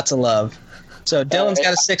 Lots of love. So Dylan's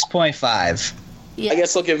got a 6.5. Yeah. I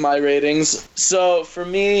guess I'll give my ratings. So for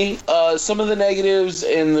me, some of the negatives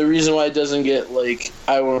and the reason why it doesn't get like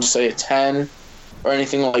I won't say a 10. Or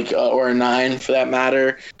anything like, or a 9 for that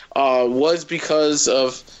matter, was because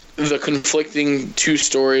of the conflicting two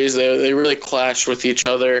stories. They really clashed with each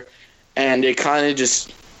other, and it kind of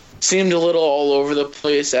just seemed a little all over the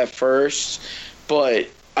place at first. But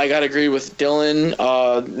I gotta agree with Dylan.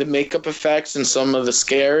 The makeup effects and some of the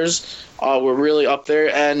scares were really up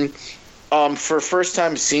there, and for first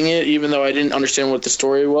time seeing it, even though I didn't understand what the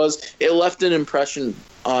story was, it left an impression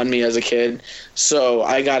on me as a kid. So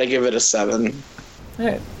I gotta give it a 7.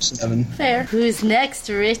 Right. 7. Fair. Who's next,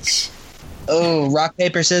 Rich? Oh, rock,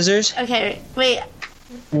 paper, scissors? Okay, wait.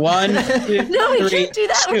 1, 2, no, we can't do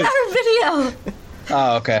that with our video.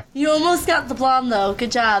 Oh, okay. You almost got the blonde, though.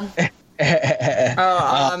 Good job.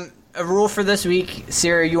 A rule for this week,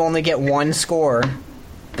 Sarah, you only get 1 score.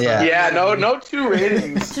 Yeah. Yeah, no 2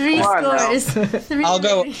 ratings. 3 scores. 3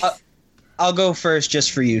 I'll go first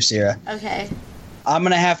just for you, Sarah. Okay. I'm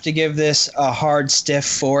going to have to give this a hard, stiff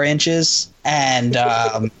 4 inches. And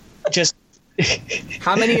just...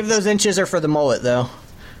 How many of those inches are for the mullet, though?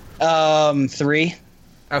 3.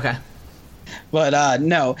 Okay. But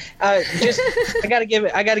no, I gotta give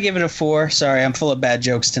it a 4. Sorry, I'm full of bad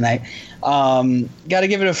jokes tonight. Gotta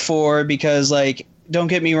give it a 4 because, like, don't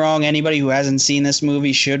get me wrong, anybody who hasn't seen this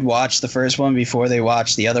movie should watch the first one before they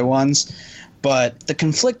watch the other ones. But the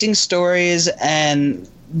conflicting stories and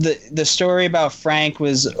the story about Frank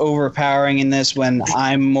was overpowering in this when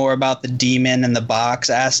I'm more about the demon and the box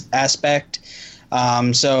aspect.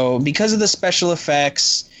 So because of the special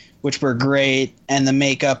effects, which were great, and the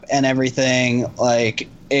makeup and everything, like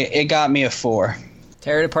it got me a 4.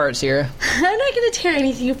 Tear it apart, Sierra. I'm not gonna tear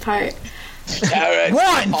anything apart. Right.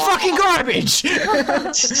 1 fucking garbage.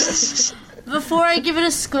 Before I give it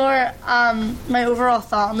a score, my overall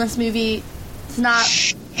thought on this movie, it's not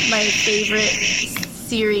my favorite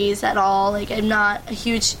series at all. Like, I'm not a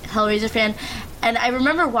huge Hellraiser fan, and I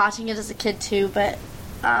remember watching it as a kid too, but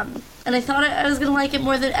and I thought I was gonna like it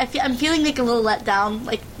more than I'm feeling like a little let down.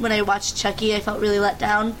 Like when I watched Chucky, I felt really let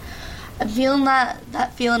down. I'm feeling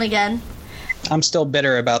that feeling again. I'm still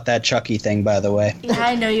bitter about that Chucky thing, by the way. Yeah,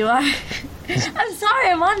 I know you are. I'm sorry,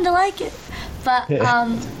 I wanted to like it, but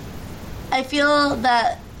I feel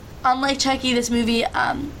that unlike Chucky, this movie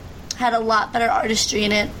had a lot better artistry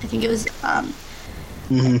in it. I think it was.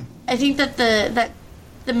 I think that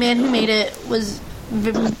the man who made it was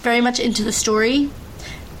very much into the story,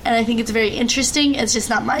 and I think it's very interesting. It's just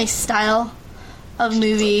not my style of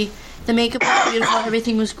movie. The makeup was beautiful.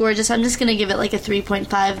 Everything was gorgeous. I'm just gonna give it like a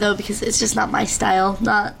 3.5 though, because it's just not my style,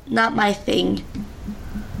 not my thing.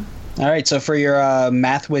 All right, so for your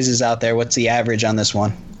math whizzes out there, what's the average on this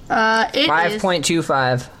one? It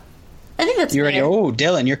 5.25. I think that's fair. Oh,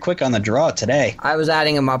 Dylan, you're quick on the draw today. I was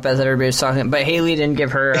adding them up as everybody was talking, but Haley didn't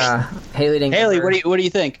give her. Haley, what do you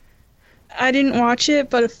think? I didn't watch it,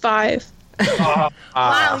 but a 5.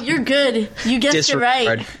 Wow, you're good. You guessed it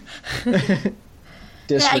right.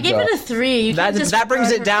 Yeah, I gave it a 3. That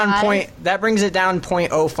brings it down That brings it down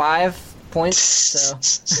 0.05 points. So.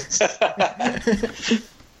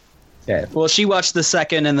 Yeah. Well, she watched the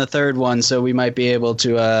second and the third one, so we might be able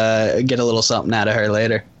to get a little something out of her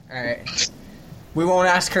later. All right. We won't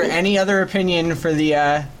ask her any other opinion for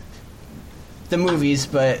the movies,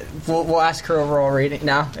 but we'll ask her overall rating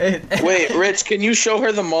now. Wait, Rich, can you show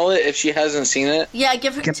her the mullet if she hasn't seen it? Yeah,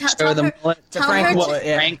 give her. Show her the mullet. Frank mullet.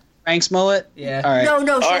 Yeah. Frank's mullet. Yeah. All right.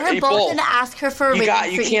 No. Show her both and ask her for a rating for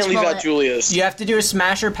You can't each leave mullet. out Julia's. You have to do a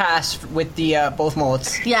smash or pass with the both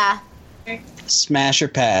mullets. Yeah. Smash or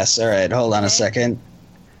pass. All right. Hold on a second.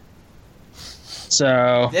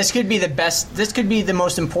 So this could be the best. This could be the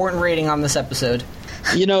most important rating on this episode.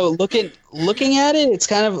 You know, looking at it, it's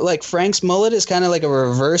kind of like Frank's mullet is kind of like a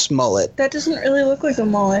reverse mullet. That doesn't really look like a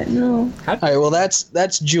mullet, no. All right, well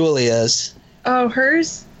that's Julia's. Oh,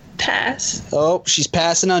 hers? Pass. Oh, she's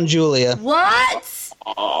passing on Julia. What?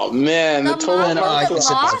 Oh man, the total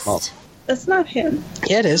lost? That's not him.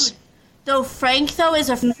 Yeah, it is. Though Frank though is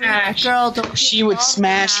a freak girl. Don't she would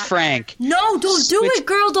smash Frank. No, don't do it,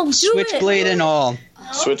 girl. Don't do it. Switchblade and all.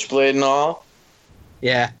 Switchblade and all.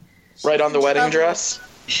 Yeah. Right on the wedding dress.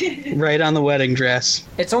 Right on the wedding dress.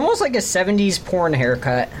 It's almost like a 70s porn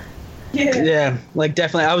haircut. Yeah, like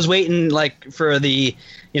definitely. I was waiting like for the,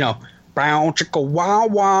 bow chicka wow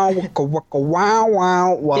wow wicka wicka wow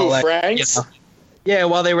wow. While like, Frank's? Yeah,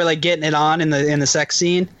 while they were like getting it on in the sex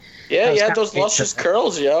scene. Yeah, you had those luscious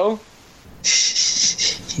curls, yo.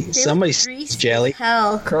 Somebody's jelly.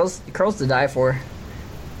 Hell, curls to die for.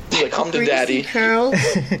 Like, come to daddy. Curls.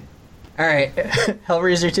 All right,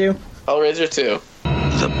 Hellraiser 2. Hellraiser 2.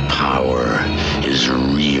 The power is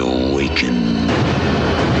reawakened.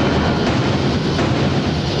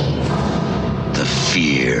 The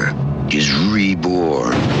fear is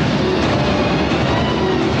reborn.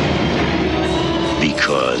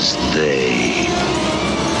 Because they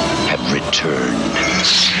have returned.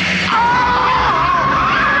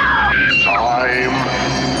 Time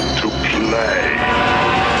to play.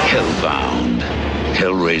 Hellbound.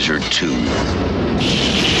 Hellraiser 2.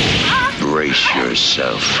 Brace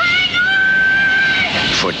yourself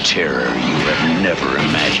for terror you have never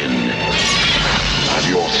imagined. And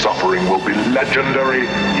your suffering will be legendary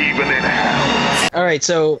even in hell. All right,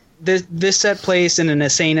 so this set place in an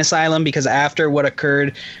insane asylum because after what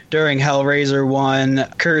occurred during Hellraiser 1,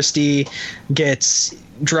 Kirsty gets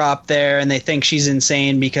dropped there and they think she's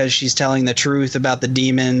insane because she's telling the truth about the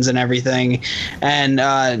demons and everything. And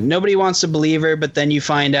nobody wants to believe her, but then you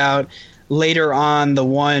find out later on the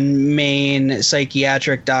one main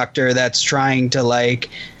psychiatric doctor that's trying to like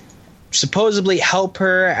supposedly help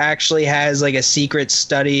her actually has like a secret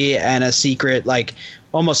study and a secret like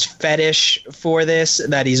almost fetish for this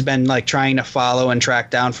that he's been like trying to follow and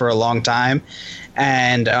track down for a long time.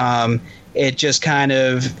 And it just kind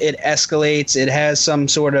of it escalates. It has some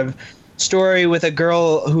sort of story with a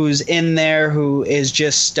girl who's in there who is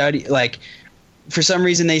just like for some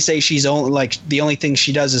reason they say she's only like the only thing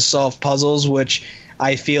she does is solve puzzles, which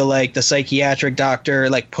I feel like the psychiatric doctor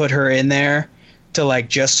like put her in there to like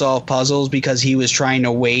just solve puzzles because he was trying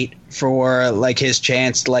to wait for like his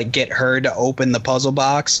chance to like get her to open the puzzle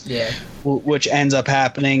box. Yeah. Which ends up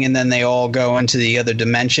happening, and then they all go into the other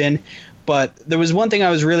dimension. But there was one thing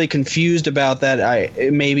I was really confused about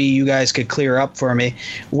that maybe you guys could clear up for me.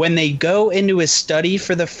 When they go into his study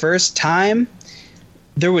for the first time,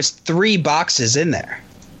 there was 3 boxes in there.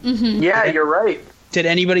 Mm-hmm. Yeah, you're right. Did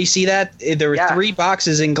anybody see that? There were 3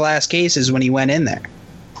 boxes in glass cases when he went in there.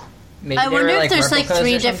 Maybe I wonder if there's like 3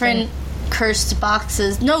 replicas or different cursed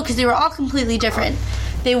boxes. No, because they were all completely different.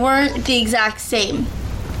 They weren't the exact same.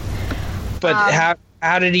 But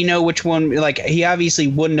how did he know which one? Like, he obviously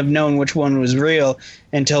wouldn't have known which one was real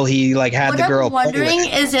until he like had the girl. What I'm wondering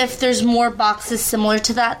is if there's more boxes similar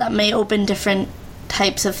to that may open different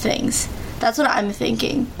types of things. That's what I'm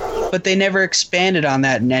thinking. But they never expanded on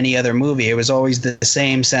that in any other movie. It was always the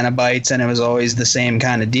same Cenobites, and it was always the same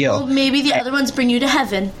kind of deal. Well, maybe the other ones bring you to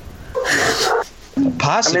heaven.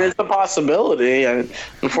 Possibly. I mean, it's a possibility.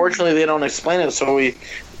 Unfortunately, they don't explain it, so we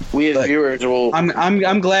as viewers will.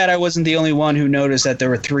 I'm glad I wasn't the only one who noticed that there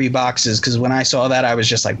were 3 boxes, because when I saw that, I was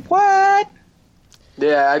just like, what?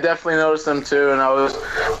 Yeah, I definitely noticed them too, and I was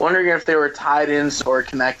wondering if they were tied in or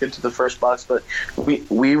connected to the first box, but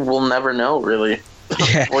we will never know, really.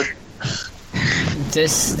 Yeah.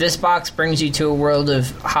 This box brings you to a world of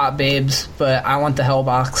hot babes, but I want the Hell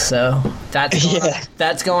box, so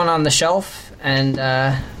that's going on the shelf, and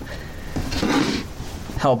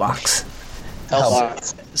Hell box.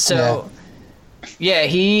 So, yeah,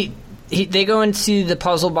 they go into the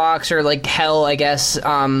puzzle box, or like hell, I guess.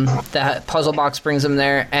 The puzzle box brings them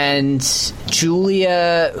there, and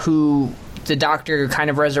Julia, who the doctor kind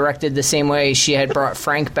of resurrected the same way she had brought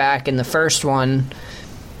Frank back in the first one,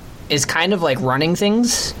 is kind of like running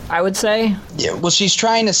things, I would say. Yeah, well, she's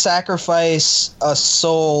trying to sacrifice a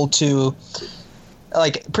soul to,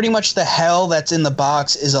 like, pretty much the hell that's in the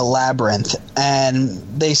box is a labyrinth, and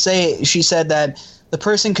she said that the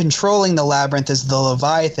person controlling the labyrinth is the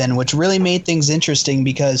Leviathan, which really made things interesting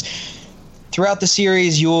because throughout the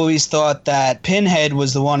series you always thought that Pinhead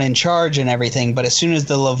was the one in charge and everything, but as soon as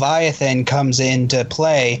the Leviathan comes into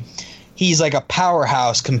play, he's like a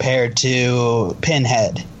powerhouse compared to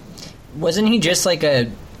Pinhead. Wasn't he just like a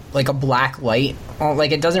black light? Oh,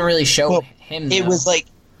 like, it doesn't really show him, though. It was like,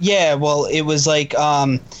 yeah, well, it was like,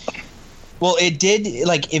 well, it did,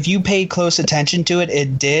 like, if you paid close attention to it,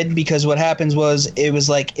 it did, because what happens was, it was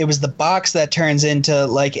the box that turns into,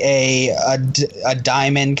 like, a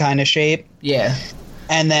diamond kind of shape. Yeah.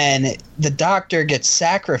 And then the doctor gets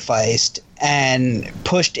sacrificed and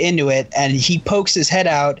pushed into it, and he pokes his head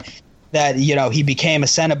out that, you know, he became a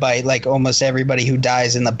Cenobite, like almost everybody who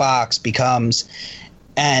dies in the box becomes.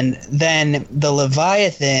 And then the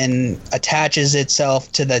Leviathan attaches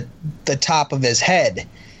itself to the top of his head.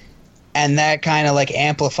 And that kind of, like,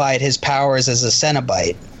 amplified his powers as a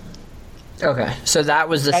Cenobite. Okay, so that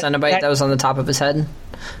was the Cenobite that was on the top of his head?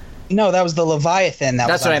 No, that was the Leviathan.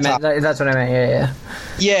 That's what I meant. That's what I meant,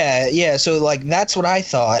 yeah. Yeah, so, like, that's what I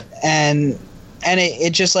thought. And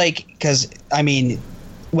it just, like, because, I mean,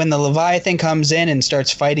 when the Leviathan comes in and starts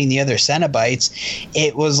fighting the other Cenobites,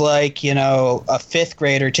 it was like, you know, a fifth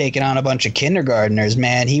grader taking on a bunch of kindergartners,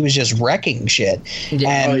 man. He was just wrecking shit.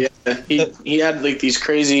 Yeah. And he had, like, these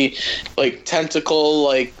crazy, like, tentacle,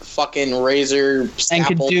 like, fucking razor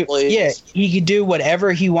scalpel blades. Yeah, he could do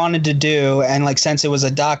whatever he wanted to do, and, like, since it was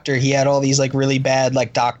a doctor, he had all these, like, really bad,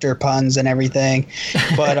 like, doctor puns and everything.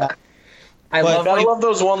 But I love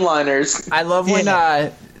those one-liners. I love when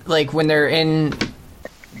like, when they're in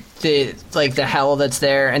the hell that's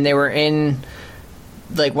there, and they were in,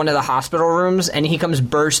 like, one of the hospital rooms, and he comes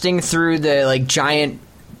bursting through the, like, giant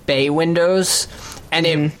bay windows, and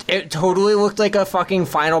it totally looked like a fucking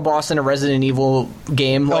final boss in a Resident Evil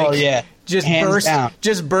game. Like, oh yeah,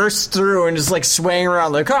 just bursts through and just, like, swaying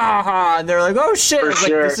around like, ha, and they're like, oh shit,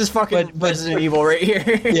 like, this is fucking Resident Evil right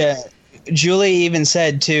here. Yeah, Julie even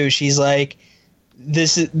said too, she's like,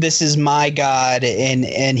 this is my god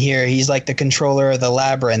in here. He's like the controller of the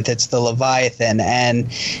labyrinth. It's the Leviathan, and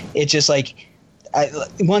it's just like,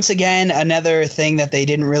 once again, another thing that they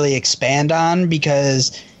didn't really expand on,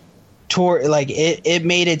 because it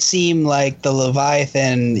made it seem like the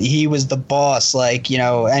Leviathan, he was the boss, like, you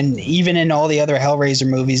know, and even in all the other Hellraiser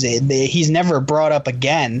movies, he's never brought up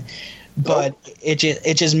again. But it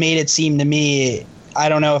just made it seem to me, I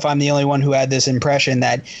don't know if I'm the only one who had this impression,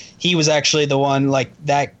 that he was actually the one, like,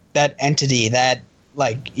 that entity, that,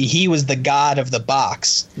 like, he was the god of the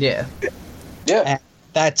box. Yeah. And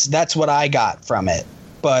that's what I got from it.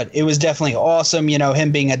 But it was definitely awesome, you know,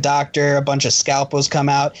 him being a doctor, a bunch of scalpels come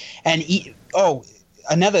out. And,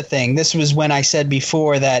 another thing, this was when I said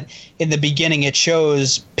before that in the beginning it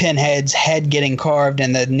shows Pinhead's head getting carved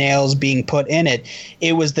and the nails being put in it.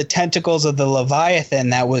 It was the tentacles of the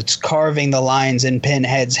Leviathan that was carving the lines in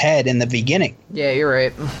Pinhead's head in the beginning. Yeah, you're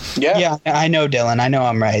right. Yeah, I know, Dylan. I know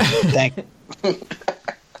I'm right. Thank you.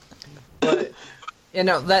 But, you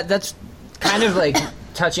know, that's kind of like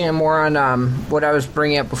touching on more on what I was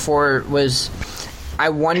bringing up before, was I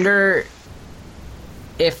wonder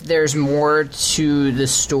if there's more to the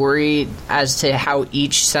story as to how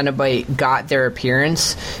each Cenobite got their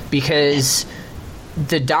appearance, because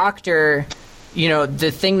the doctor, you know,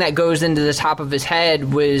 the thing that goes into the top of his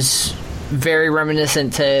head was very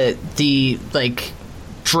reminiscent to the, like,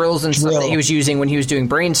 drills and stuff that he was using when he was doing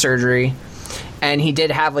brain surgery, and he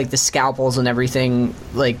did have, like, the scalpels and everything,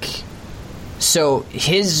 like, so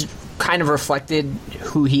his kind of reflected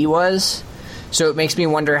who he was, so it makes me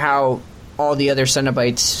wonder how all the other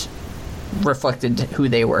Cenobites reflected who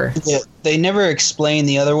they were. Yeah, they never explain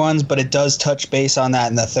the other ones, but it does touch base on that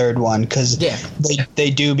in the third one, because they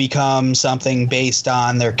do become something based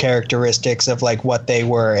on their characteristics of, like, what they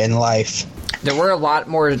were in life. There were a lot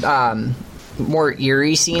more more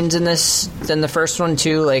eerie scenes in this than the first one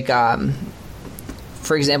too. Like,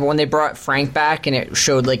 for example, when they brought Frank back and it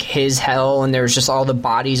showed like his hell, and there was just all the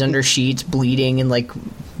bodies under sheets bleeding and like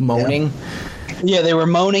moaning. Yeah, they were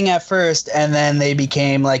moaning at first, and then they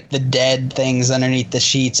became like the dead things underneath the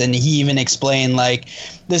sheets. And he even explained like,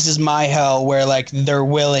 "This is my hell, where like they're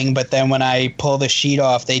willing, but then when I pull the sheet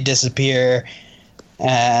off, they disappear."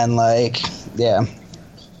 And like, yeah,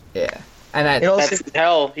 and that's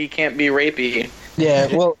hell. He can't be rapey. Yeah,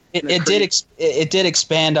 well, it did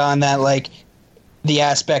expand on that, like the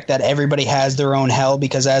aspect that everybody has their own hell,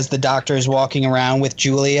 because as the doctor is walking around with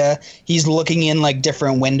Julia, he's looking in like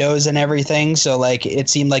different windows and everything. So like it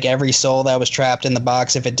seemed like every soul that was trapped in the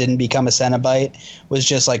box, if it didn't become a Cenobite, was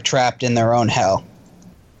just like trapped in their own hell.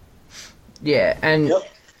 Yeah, and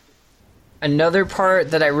another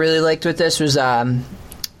part that I really liked with this was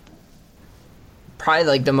probably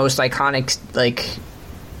like the most iconic like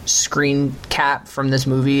screen cap from this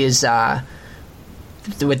movie is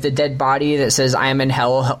with the dead body that says "I am in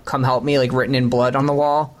hell, come help me," like written in blood on the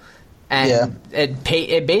wall. And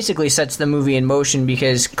it basically sets the movie in motion,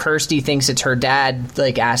 because Kirsty thinks it's her dad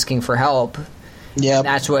like asking for help. Yeah,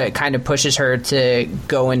 that's what kind of pushes her to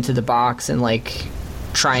go into the box and like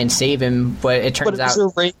try and save him. But it turns out it's a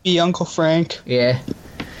rapey Uncle Frank. Yeah,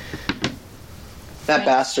 that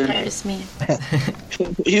bastard. Me.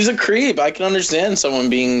 He's a creep. I can understand someone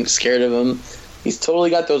being scared of him. He's totally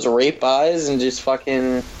got those rape eyes and just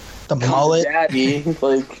fucking the mullet. Daddy.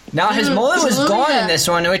 Like, now his mullet was gone in this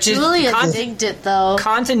one, which is Julia digged it though.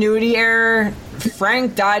 Continuity error.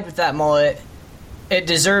 Frank died with that mullet. It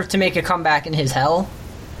deserved to make a comeback in his hell.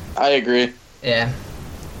 I agree. Yeah,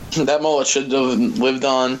 that mullet should have lived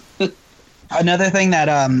on. Another thing that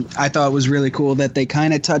I thought was really cool that they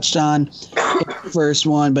kind of touched on in the first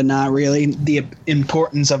one, but not really, the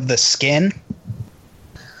importance of the skin.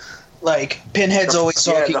 Like Pinhead's always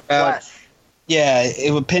talking about,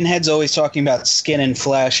 Pinhead's always talking about skin and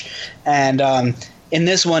flesh, and in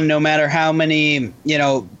this one, no matter how many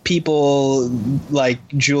people like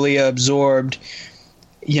Julia absorbed,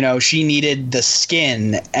 she needed the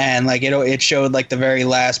skin, and like it showed like the very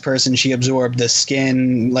last person she absorbed the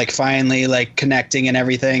skin, like finally like connecting and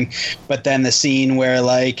everything, but then the scene where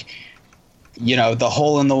like the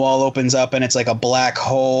hole in the wall opens up and it's like a black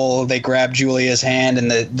hole. They grab Julia's hand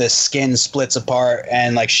and the skin splits apart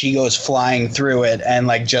and like she goes flying through it and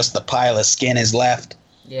like just the pile of skin is left.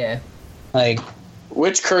 Yeah. Like,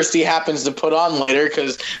 which Kirsty happens to put on later,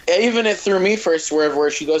 because even it threw me first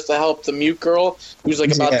where she goes to help the mute girl who's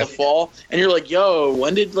like about to fall, and you're like, yo,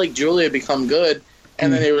 when did like Julia become good?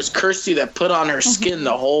 And then it was Kirsty that put on her skin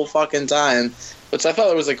the whole fucking time, which I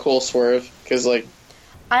thought it was a cool swerve, because like,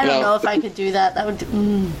 I don't know if I could do that. That would.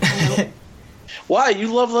 Why?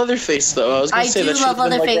 You love Leatherface, though. I was going to say that should have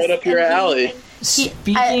been like right up your alley.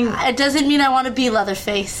 It doesn't mean I want to be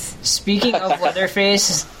Leatherface. Speaking of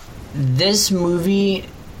Leatherface, this movie,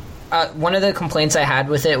 one of the complaints I had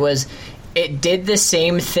with it was it did the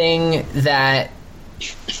same thing that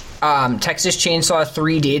Texas Chainsaw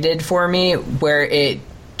 3D did for me, where it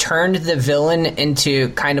turned the villain into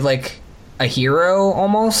kind of like a hero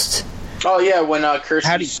almost. Oh yeah, when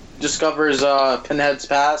Kirsty discovers Pinhead's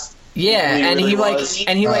past. Yeah, and he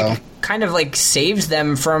kind of like saves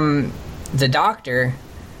them from the Doctor.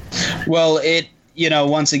 Well, it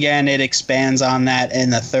once again it expands on that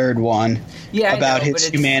in the third one. Yeah, about his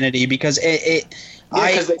humanity, because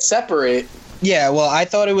because they separate. Yeah, well, I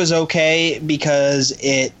thought it was okay because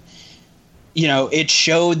it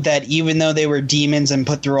showed that even though they were demons and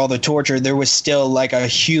put through all the torture, there was still like a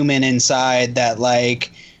human inside that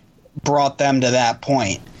like brought them to that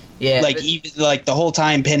point. Yeah, like even like the whole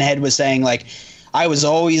time Pinhead was saying like, I was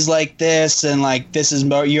always like this, and like this is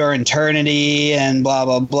your eternity, and blah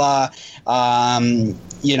blah blah.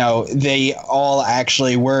 They all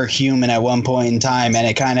actually were human at one point in time,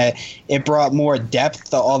 and it brought more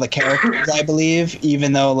depth to all the characters, I believe,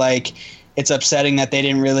 even though like it's upsetting that they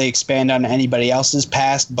didn't really expand on anybody else's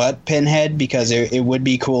past but Pinhead, because it would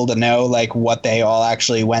be cool to know like what they all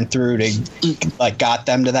actually went through to like got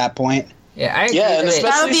them to that point. Yeah, I agree. And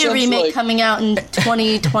that'll be a remake coming out in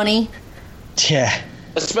 2020. Yeah.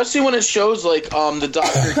 Especially when it shows like the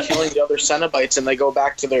Doctor killing the other Cenobites and they go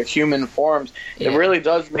back to their human forms. Yeah. It really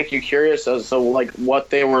does make you curious as to like what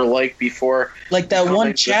they were like before. Like that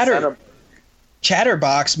one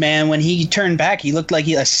Chatterbox, man, when he turned back, he looked like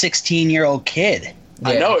a 16-year-old kid. Yeah.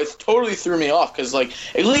 I know, it totally threw me off, because like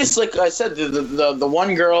at least like I said, the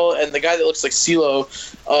one girl and the guy that looks like CeeLo,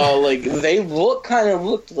 like they looked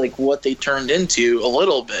like what they turned into a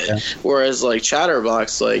little bit, whereas like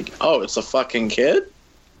Chatterbox, like, oh, it's a fucking kid.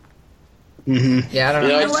 Mm-hmm. Yeah, I don't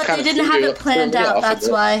know. You know what? They didn't have it planned out. That's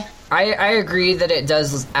why. I agree that it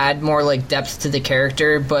does add more like depth to the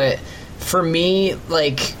character, but for me,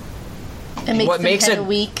 like, what makes it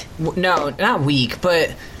weak? No, not weak,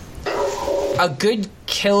 but a good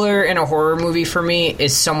killer in a horror movie for me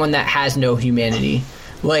is someone that has no humanity.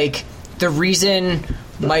 Like, the reason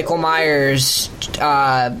Michael Myers,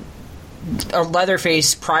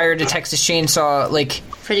 Leatherface prior to Texas Chainsaw, like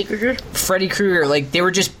Freddy Krueger, like, they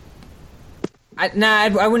were just. I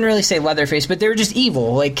wouldn't really say Leatherface, but they were just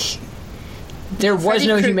evil. Like, there was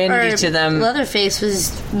no humanity to them. Leatherface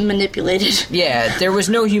was manipulated. Yeah, there was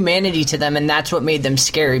no humanity to them, and that's what made them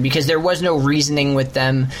scary, because there was no reasoning with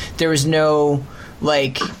them. There was no,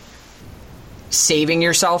 like, saving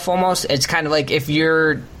yourself almost. It's kind of like if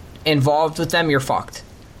you're involved with them, you're fucked.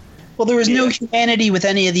 Well, there was no humanity with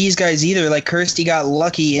any of these guys either. Like, Kirsty got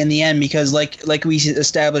lucky in the end because, like we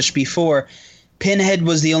established before, Pinhead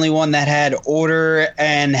was the only one that had order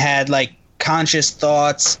and had, like, conscious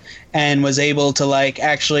thoughts and was able to, like,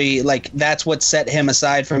 actually, like, that's what set him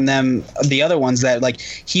aside from them, the other ones, that, like,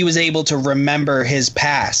 he was able to remember his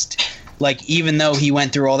past, like, even though he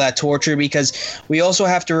went through all that torture, because we also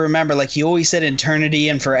have to remember, like, he always said eternity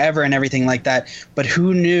and forever and everything like that, but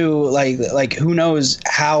who knew, like who knows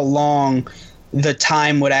how long the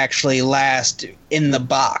time would actually last in the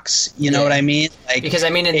box, you know what I mean? Like, because, I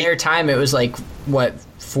mean, in their time, it was, like, what,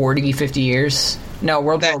 40, 50 years? No,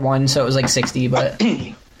 World War I, so it was, like, 60, but...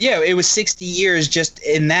 Yeah, it was 60 years just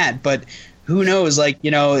in that, but who knows, like, you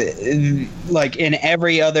know, like, in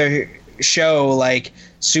every other show, like,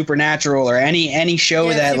 Supernatural or any show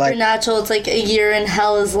that, like... Supernatural, it's, like, a year in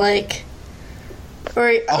hell is, like...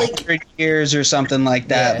 Or, like... 100 years or something like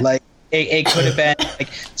that, like... It could have been like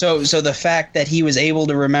so the fact that he was able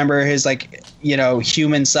to remember his, like, you know,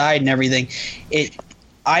 human side and everything,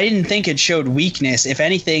 I didn't think it showed weakness. If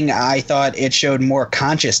anything, I thought it showed more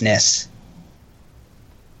consciousness.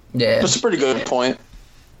 Yeah, that's a pretty good point.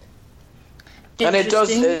 And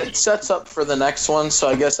it sets up for the next one, so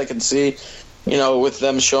I guess I can see, you know, with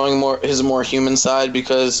them showing his more human side,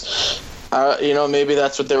 because you know, maybe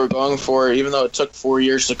that's what they were going for, even though it took 4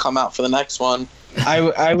 years to come out for the next one.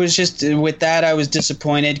 I was just, with that, I was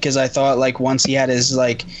disappointed because I thought, like, once he had his,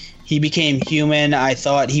 like, he became human, I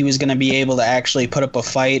thought he was going to be able to actually put up a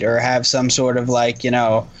fight or have some sort of, like, you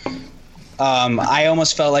know, I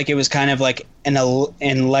almost felt like it was kind of like an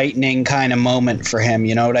enlightening kind of moment for him,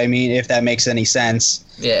 you know what I mean? If that makes any sense.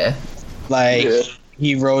 Yeah. Like,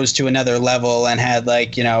 he rose to another level and had,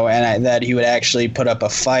 like, you know, and that he would actually put up a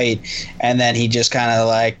fight, and then he just kind of,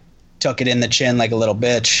 like, took it in the chin like a little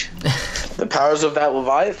bitch. The powers of that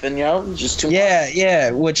Leviathan, you know, just too much. Yeah,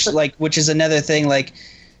 which is another thing. Like,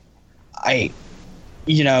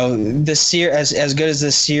 you know, as good as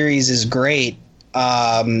this series is great,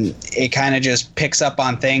 it kind of just picks up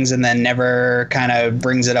on things and then never kind of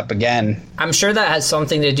brings it up again. I'm sure that has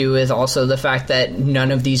something to do with also the fact that none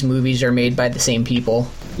of these movies are made by the same people.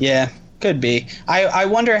 Yeah, could be. I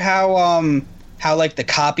wonder how like the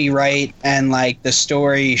copyright and, like, the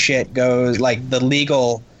story shit goes, like the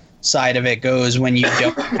legal side of it goes when you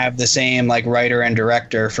don't have the same, like, writer and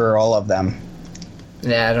director for all of them.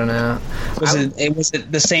 Yeah, I don't know. Was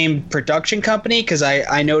it the same production company? Because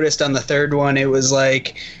I noticed on the third one it was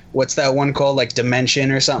like, what's that one called, like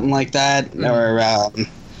Dimension or something like that, or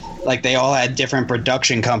like they all had different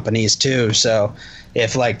production companies too. So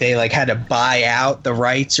if, like, they, like, had to buy out the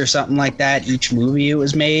rights or something like that each movie it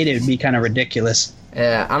was made, it would be kind of ridiculous.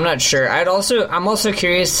 Yeah, I'm not sure. I'm also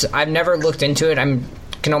curious. I've never looked into it.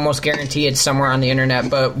 Can almost guarantee it's somewhere on the internet,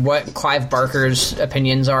 but what Clive Barker's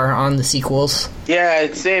opinions are on the sequels. Yeah,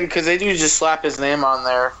 it's same, because they do just slap his name on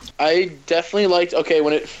there. I definitely liked,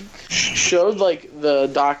 when it showed, like, the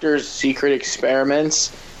doctor's secret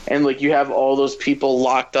experiments, and, like, you have all those people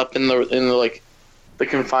locked up in the like, the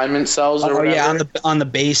confinement cells or whatever. Yeah, on the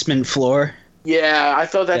basement floor. Yeah, I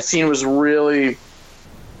thought that scene was really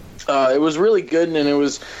it was really good, and it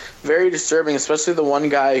was very disturbing, especially the one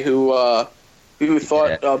guy who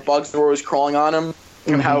thought Bugs was crawling on him,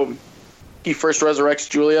 and how he first resurrects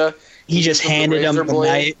Julia. He just handed him the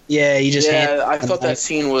knife. Yeah, he just handed him the knife. I thought that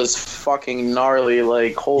scene was fucking gnarly.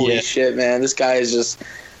 Like, holy shit, man. This guy is just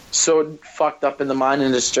so fucked up in the mind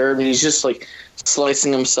and disturbed, and he's just, like,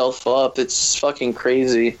 slicing himself up. It's fucking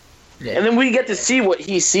crazy. Yeah. And then we get to see what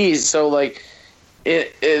he sees, so, like,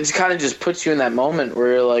 it kind of just puts you in that moment where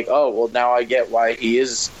you're like, oh, well, now I get why he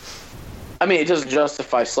is. I mean, it doesn't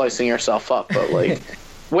justify slicing yourself up, but, like,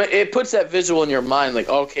 it puts that visual in your mind, like,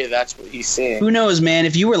 okay, that's what he's seeing. Who knows, man?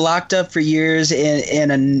 If you were locked up for years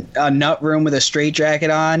in a nut room with a straitjacket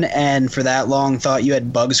on, and for that long thought you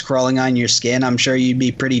had bugs crawling on your skin, I'm sure you'd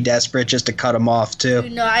be pretty desperate just to cut them off, too.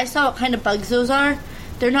 No, I saw what kind of bugs those are.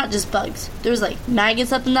 They're not just bugs. There's, like,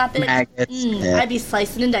 maggots up in that bit. Maggots, yeah. I'd be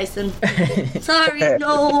slicing and dicing. Sorry,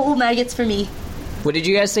 no maggots for me. What did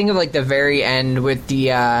you guys think of, like, the very end with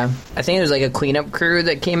the, I think it was, like, a cleanup crew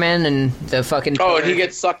that came in and the fucking... Oh, and he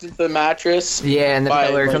gets sucked into the mattress? Yeah, and the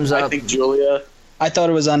pillar comes up. I think Julia. I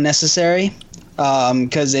thought it was unnecessary,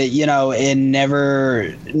 because it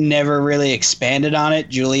never really expanded on it.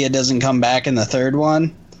 Julia doesn't come back in the third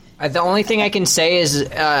one. The only thing I can say is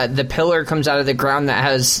the pillar comes out of the ground that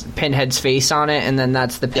has Pinhead's face on it, and then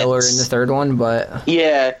that's the pillar in the third one, but...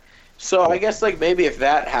 Yeah. So I guess like maybe if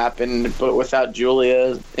that happened, but without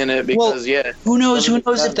Julia in it, because who knows? Who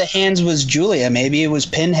knows if the hands was Julia? Maybe it was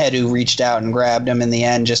Pinhead who reached out and grabbed him in the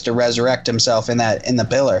end just to resurrect himself in the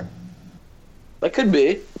pillar. That could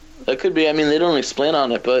be. I mean, they don't explain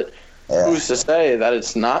on it, but who's to say that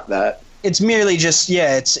it's not that? It's merely just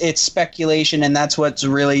it's speculation, and that's what's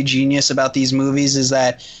really genius about these movies is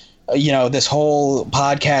that. This whole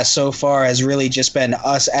podcast so far has really just been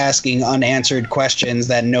us asking unanswered questions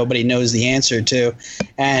that nobody knows the answer to.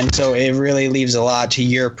 And so it really leaves a lot to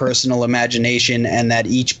your personal imagination, and that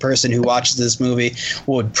each person who watches this movie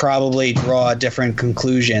would probably draw a different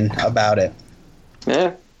conclusion about it.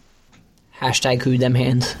 Yeah. Hashtag who them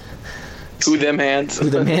hands. Who them hands? Who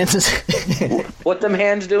them hands? What them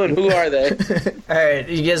hands doing? Who are they? Alright,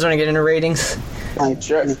 you guys want to get into ratings?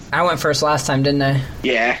 Sure. I went first last time, didn't I?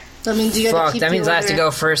 Yeah. That means you gotta keep that means I have to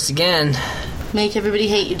go first again. Make everybody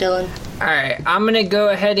hate you, Dylan. Alright, I'm gonna go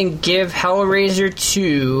ahead and give Hellraiser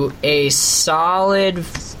 2 a solid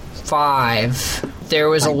 5. There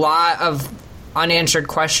was a lot of unanswered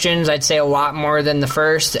questions. I'd say a lot more than the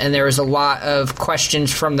first, and there was a lot of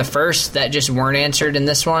questions from the first that just weren't answered in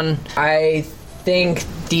this one. I think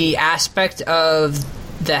the aspect of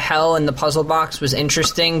the hell in the puzzle box was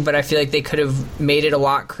interesting, but I feel like they could have made it a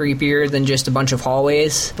lot creepier than just a bunch of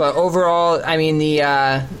hallways. But overall, I mean,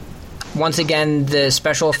 once again, the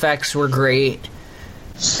special effects were great,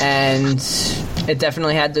 and it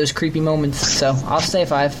definitely had those creepy moments, so I'll say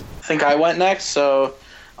 5. I think I went next, so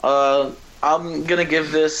I'm gonna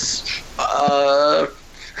give this I'd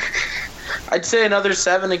say another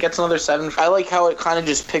 7. It gets another 7. I like how it kind of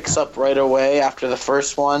just picks up right away after the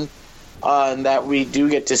first one. And that we do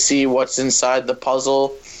get to see what's inside the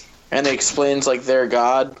puzzle, and it explains like their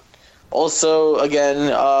god. Also, again,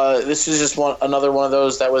 this is just another one of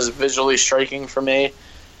those that was visually striking for me.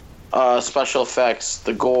 Special effects,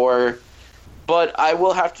 the gore, but I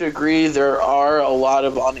will have to agree there are a lot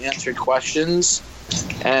of unanswered questions,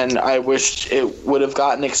 and I wish it would have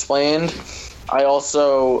gotten explained.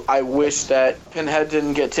 I wish that Pinhead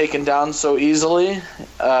didn't get taken down so easily,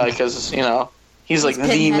 because he's like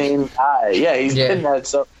the main guy. Yeah, he's Pinhead.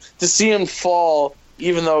 So to see him fall,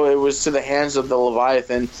 even though it was to the hands of the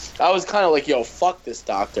Leviathan, I was kind of like, "Yo, fuck this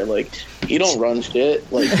doctor! Like, he don't run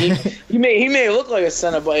shit. Like, he may look like a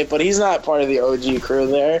Cenobite, but he's not part of the OG crew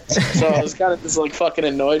there." So I was kind of just like fucking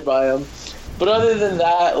annoyed by him. But other than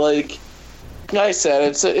that, like I said,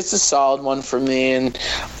 it's a solid one for me. And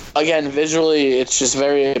again, visually, it's just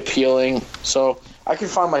very appealing. So I can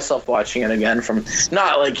find myself watching it again from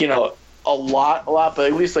not like a lot, but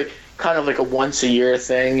at least like kind of like a once a year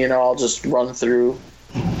thing. I'll just run through,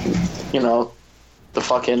 the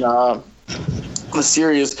fucking the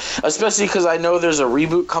series, especially because I know there's a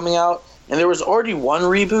reboot coming out, and there was already one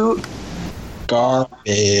reboot.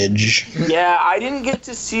 Garbage. Yeah, I didn't get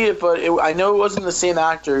to see it, but I know it wasn't the same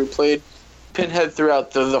actor who played Pinhead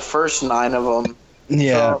throughout the first 9 of them.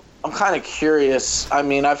 Yeah. So I'm kind of curious. I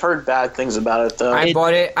mean, I've heard bad things about it, though. I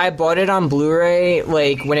bought it on Blu-ray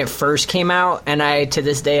like when it first came out, and I to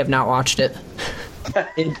this day have not watched it.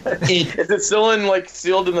 Is it still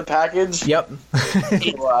sealed in the package? Yep.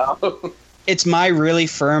 Wow. It's my really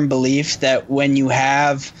firm belief that when you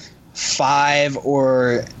have 5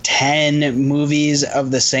 or 10 movies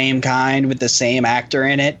of the same kind with the same actor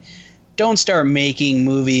in it, don't start making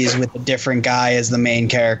movies with a different guy as the main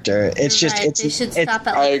character. It's just right. They should stop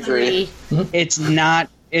at like 3. It's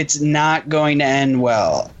not going to end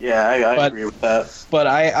well. Yeah, I agree with that. But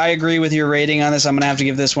I agree with your rating on this. I'm going to have to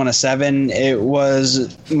give this one a 7. It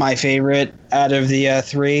was my favorite out of the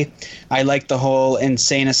 3. I like the whole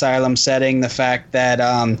insane asylum setting, the fact that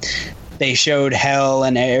they showed hell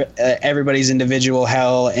and everybody's individual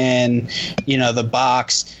hell in the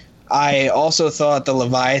box. I also thought the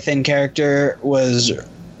Leviathan character was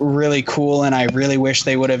really cool, and I really wish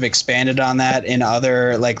they would have expanded on that in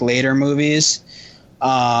other later movies.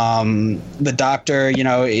 The doctor,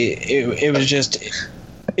 it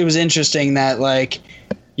was interesting that, like,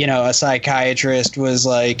 a psychiatrist was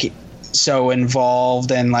like so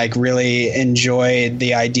involved and like really enjoyed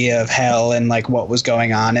the idea of hell and like what was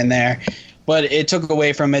going on in there. But it took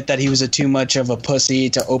away from it that he was too much of a pussy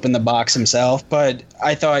to open the box himself. But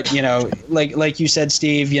I thought, like you said,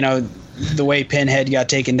 Steve, the way Pinhead got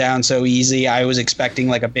taken down so easy, I was expecting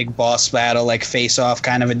like a big boss battle, like Face Off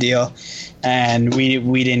kind of a deal. And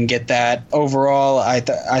we didn't get that. Overall, I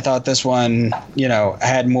thought this one,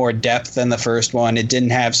 had more depth than the first one. It didn't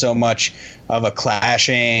have so much of a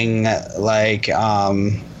clashing, like,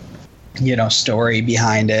 story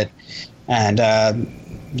behind it. And,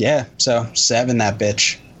 so 7 that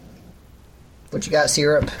bitch. What you got,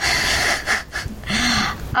 Syrup?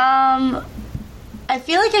 I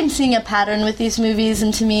feel like I'm seeing a pattern with these movies,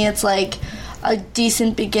 and to me it's like a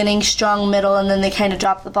decent beginning, strong middle, and then they kind of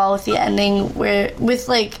drop the ball with the ending, with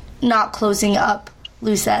like not closing up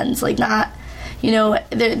loose ends, like not,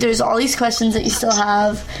 there's all these questions that you still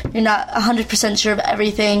have. You're not 100% sure of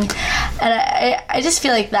everything, and I just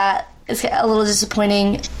feel like that is a little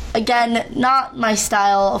disappointing. Again, not my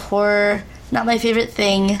style of horror, not my favorite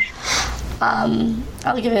thing.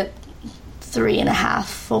 I'll give it 3.5,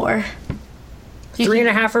 4.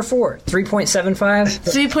 3.5 or 4? 3.75?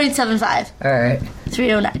 3.75. All right.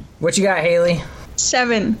 309. What you got, Haley?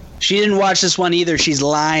 7. She didn't watch this one either. She's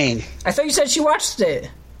lying. I thought you said she watched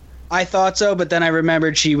it. I thought so, but then I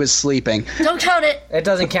remembered she was sleeping. Don't count it. It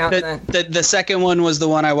doesn't count then. The second one was the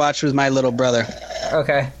one I watched with my little brother.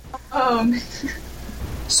 Okay.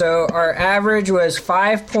 So our average was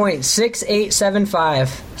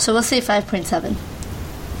 5.6875. So we'll say 5.7.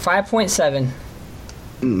 5.7.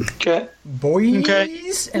 Okay. Boys.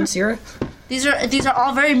 Okay. And Sierra? These are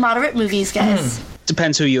all very moderate movies, guys.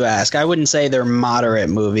 Depends who you ask. I wouldn't say they're moderate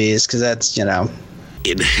movies, because that's, In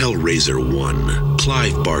Hellraiser 1,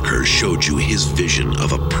 Clive Barker showed you his vision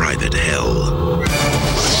of a private hell.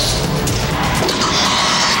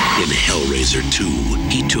 In Hellraiser 2,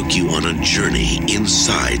 he took you on a journey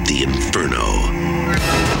inside the Inferno.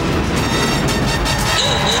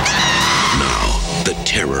 Now, the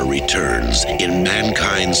terror returns in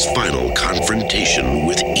mankind's final confrontation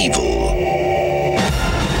with evil.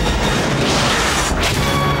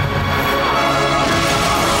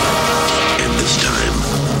 And this time,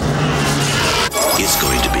 it's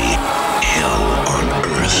going to be hell on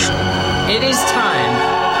Earth. It is time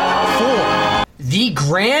for the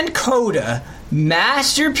Grand Coda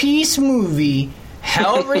masterpiece movie,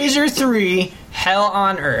 Hellraiser 3, Hell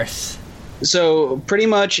on Earth. So pretty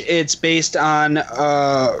much it's based on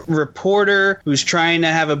a reporter who's trying to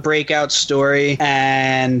have a breakout story,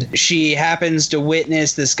 and she happens to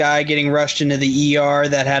witness this guy getting rushed into the ER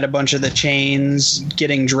that had a bunch of the chains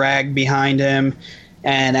getting dragged behind him.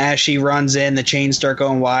 And as she runs in, the chains start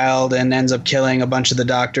going wild and ends up killing a bunch of the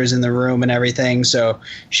doctors in the room and everything. So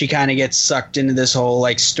she kind of gets sucked into this whole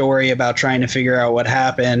like story about trying to figure out what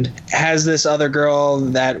happened. Has this other girl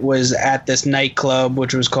that was at this nightclub,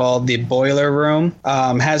 which was called the Boiler Room,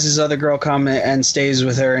 has this other girl come and stays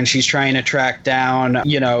with her, and she's trying to track down,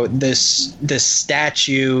 this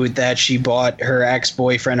statue that she bought her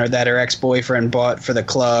ex-boyfriend, or that her ex-boyfriend bought for the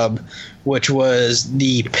club, which was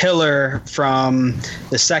the pillar from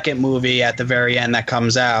the second movie at the very end that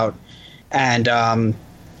comes out. And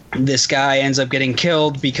this guy ends up getting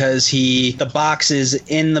killed because the box is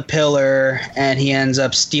in the pillar, and he ends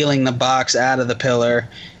up stealing the box out of the pillar.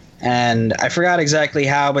 And I forgot exactly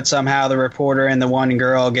how, but somehow the reporter and the one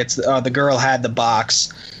girl the girl had the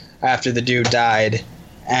box after the dude died.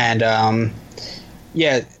 And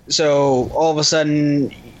so all of a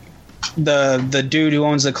sudden, the dude who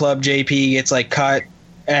owns the club, JP, gets like cut,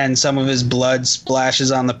 and some of his blood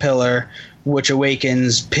splashes on the pillar, which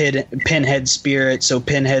awakens Pinhead's spirit. So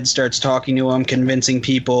Pinhead starts talking to him, convincing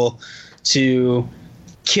people to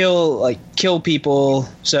kill people,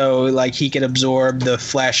 so like he could absorb the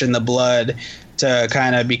flesh and the blood to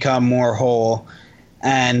kind of become more whole.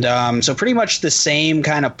 And so pretty much the same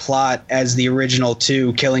kind of plot as the original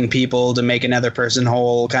two, killing people to make another person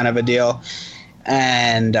whole, kind of a deal.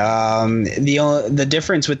 And the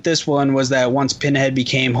difference with this one was that once Pinhead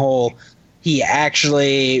became whole, he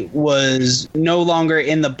actually was no longer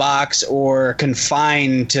in the box or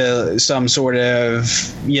confined to some sort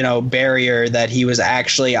of, barrier, that he was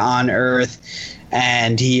actually on Earth.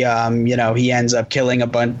 And he ends up killing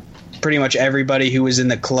pretty much everybody who was in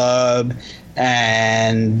the club.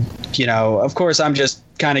 And, of course, I'm just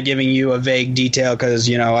kind of giving you a vague detail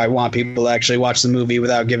because, I want people to actually watch the movie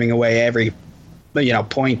without giving away every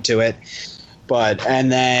point to it.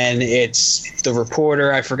 and then it's the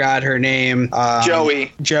reporter. I forgot her name.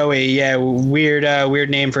 Joey. Yeah, weird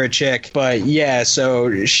name for a chick. But yeah,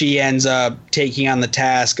 so she ends up taking on the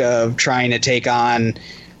task of trying to take on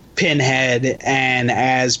Pinhead, and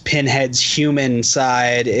as Pinhead's human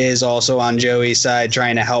side is also on Joey's side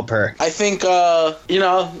trying to help her. I think, of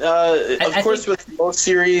course, with most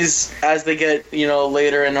series, as they get,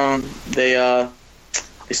 later in them, they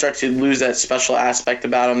start to lose that special aspect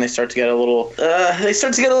about them. They start to get a little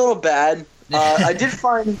bad. I did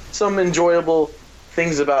find some enjoyable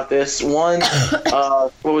things about this. One,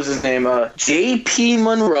 what was his name? J.P.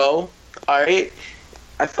 Monroe. All right.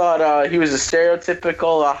 I thought he was a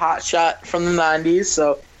stereotypical hotshot from the 90s,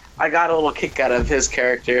 so I got a little kick out of his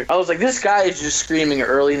character. I was like, this guy is just screaming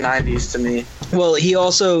early 90s to me. Well,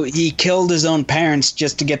 he killed his own parents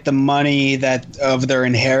just to get the money of their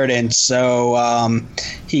inheritance, so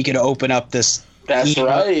he could open up this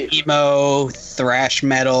emo thrash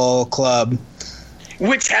metal club.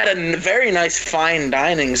 Which had a very nice fine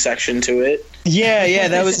dining section to it. Yeah,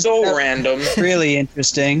 that was so random. Really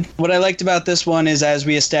interesting. What I liked about this one is, as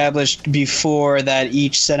we established before, that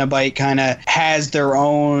each Cenobite kind of has their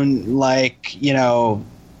own,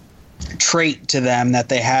 trait to them that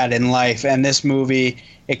they had in life, and this movie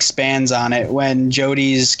expands on it. When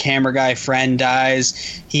Jody's camera guy friend dies,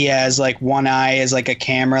 he has, one eye as, a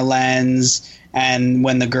camera lens, and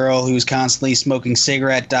when the girl who's constantly smoking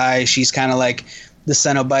cigarette dies, she's kind of like the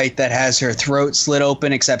Cenobite that has her throat slit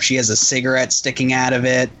open, except she has a cigarette sticking out of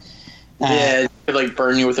it. Yeah, it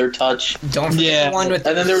burn you with her touch. Don't forget the one with.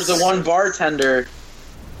 And then there was the one bartender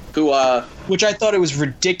who, which I thought it was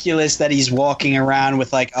ridiculous that he's walking around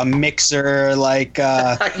with a mixer,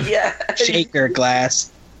 shaker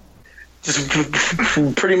glass. Just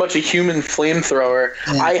pretty much a human flamethrower.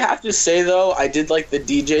 Yeah. I have to say, though, I did like the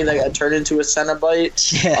DJ that got turned into a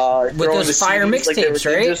Cenobite. Yeah. With those fire mixtapes,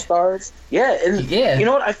 right? Stars. Yeah, and you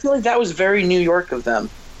know what? I feel like that was very New York of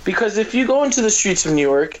them. Because if you go into the streets of New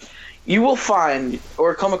York, you will find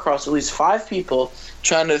or come across at least 5 people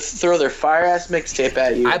trying to throw their fire-ass mixtape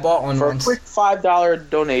at you. I bought one for once. A quick $5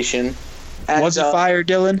 donation. Was it fire,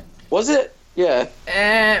 Dylan? Was it? Yeah.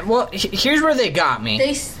 Well, here's where they got me.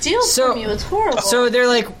 They steal from you. It's horrible. So they're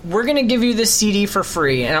like, we're going to give you the CD for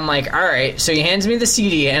free. And I'm like, all right. So he hands me the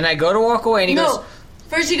CD, and I go to walk away, and he goes...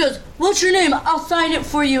 First he goes, what's your name? I'll sign it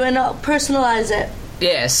for you, and I'll personalize it.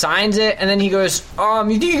 Yeah, signs it, and then he goes,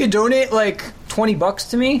 you think you could donate, $20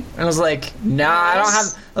 to me? And I was like, nah, I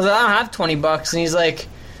don't have $20. And he's like,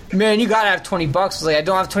 man, you got to have $20. I was like, I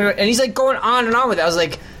don't have $20. And he's going on and on with it. I was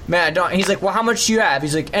like... Man, I don't. And he's like, well, how much do you have?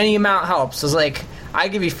 He's like, any amount helps. I was like, I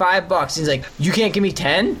give you $5. He's like, you can't give me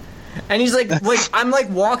 10? And he's like I'm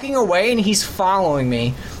walking away, and he's following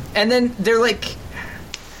me. And then they're like,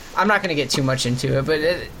 I'm not gonna get too much into it, but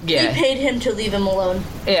yeah. You paid him to leave him alone.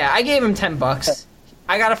 Yeah, I gave him $10.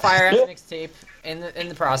 I got a fire-ass mixtape in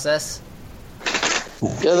the process.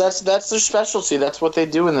 Yeah, that's their specialty. That's what they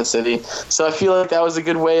do in the city. So I feel like that was a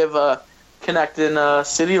good way of connecting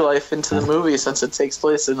city life into the movie, since it takes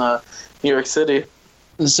place in New York City.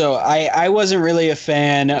 So I wasn't really a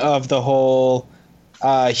fan of the whole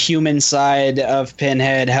human side of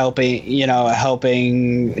Pinhead helping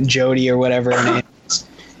Jody or whatever her name is.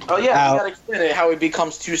 Oh yeah, you gotta explain it, how he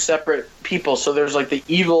becomes 2 separate people. So there's the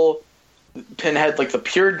evil Pinhead, the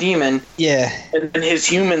pure demon. Yeah. And then his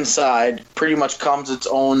human side pretty much becomes its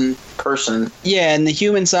own person. Yeah, and the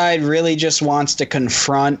human side really just wants to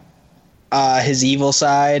confront his evil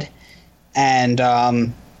side, and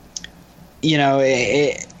at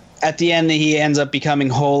the end he ends up becoming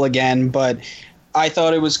whole again. But I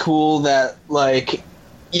thought it was cool that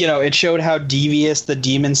it showed how devious the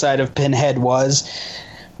demon side of Pinhead was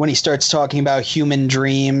when he starts talking about human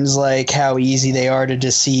dreams, how easy they are to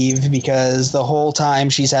deceive, because the whole time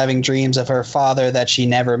she's having dreams of her father that she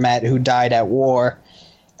never met, who died at war.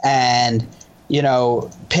 And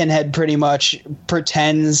Pinhead pretty much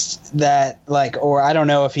pretends that, or I don't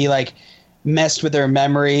know if he, messed with her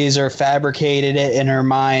memories or fabricated it in her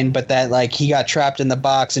mind, but that, he got trapped in the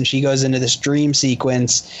box, and she goes into this dream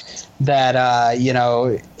sequence that,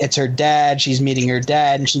 it's her dad, she's meeting her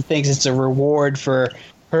dad, and she thinks it's a reward for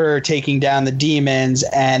her taking down the demons,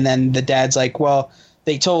 and then the dad's like, well,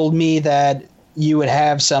 they told me that you would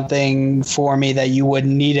have something for me that you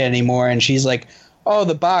wouldn't need anymore, and she's like, oh,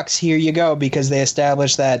 the box, here you go, because they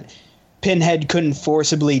established that Pinhead couldn't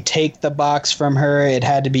forcibly take the box from her. It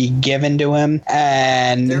had to be given to him.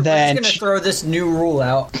 And They're then going to throw this new rule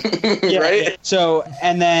out. Yeah, right? So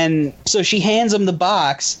she hands him the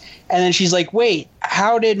box, and then she's like, wait,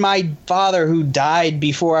 how did my father, who died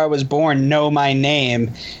before I was born, know my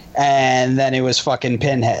name? and then it was fucking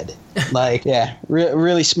Pinhead. Like, yeah,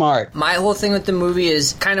 really smart. My whole thing with the movie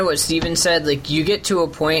is kind of what Steven said. Like, you get to a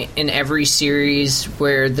point in every series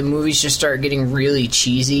where the movies just start getting really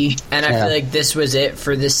cheesy, and I feel like this was it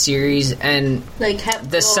for this series. And like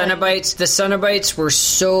the Cenobites were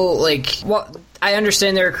so like, well, I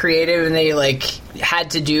understand they were creative and they like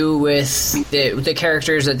had to do with the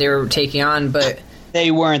characters that they were taking on, but they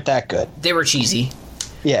weren't that good. They were cheesy.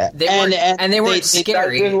 Yeah, they weren't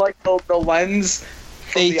scary. They didn't like the lens.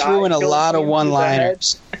 They threw in a lot of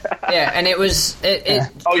one-liners. Yeah, and it was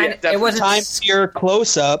it wasn't time to your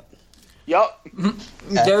close-up. Yup.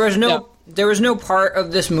 There was no part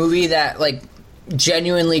of this movie that like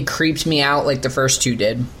genuinely creeped me out like the first two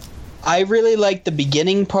did. I really liked the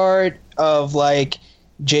beginning part of like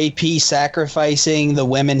JP sacrificing the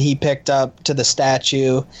women he picked up to the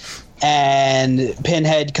statue, and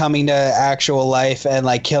Pinhead coming to actual life and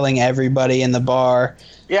like killing everybody in the bar.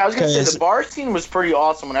 Yeah, I was gonna say the bar scene was pretty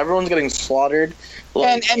awesome when everyone's getting slaughtered,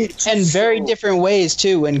 like, and very different ways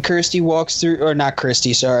too. When Jody walks through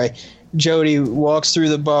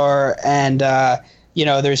the bar, and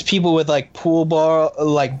there's people with like pool ball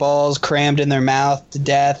like balls crammed in their mouth to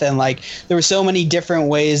death, and like there were so many different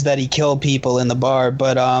ways that he killed people in the bar.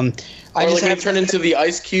 But he turned into the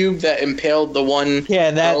ice cube that impaled the one.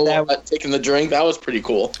 Yeah, that taking the drink. That was pretty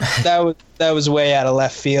cool. That was way out of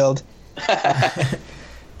left field.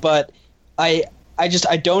 But I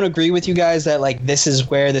don't agree with you guys that like this is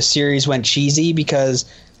where the series went cheesy, because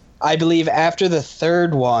I believe after the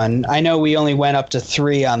third one, I know we only went up to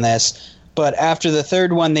 3 on this, but after the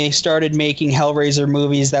third one they started making Hellraiser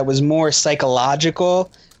movies that was more psychological,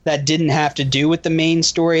 that didn't have to do with the main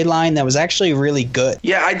storyline, that was actually really good.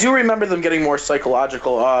 Yeah, I do remember them getting more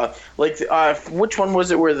psychological. Which one was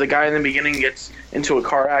it where the guy in the beginning gets into a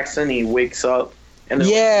car accident, he wakes up? And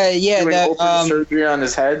that surgery on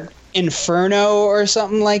his head. Inferno or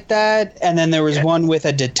something like that. And then there was one with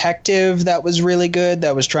a detective that was really good,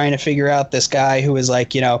 that was trying to figure out this guy who was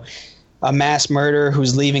like, a mass murderer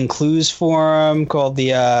who's leaving clues for him, called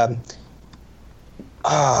the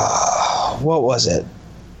what was it?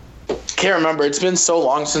 Can't remember. It's been so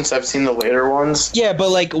long since I've seen the later ones. Yeah,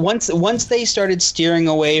 but like once they started steering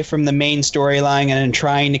away from the main storyline and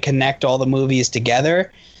trying to connect all the movies together,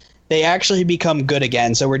 they actually become good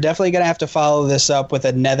again. So we're definitely going to have to follow this up with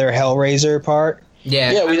another Hellraiser part.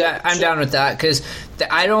 Yeah, I'm down with that, because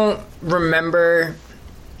I don't remember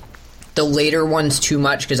the later ones too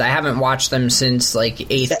much, because I haven't watched them since like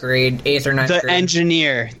 8th or 9th grade. The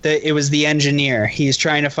engineer. It was the engineer. He's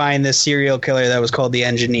trying to find this serial killer that was called the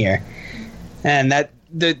engineer. And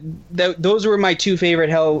those were my 2 favorite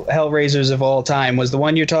Hellraisers of all time. Was the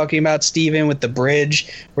one you're talking about, Steven, with the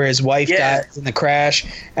bridge where his wife dies in the crash,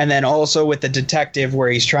 and then also with the detective where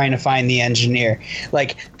he's trying to find the engineer.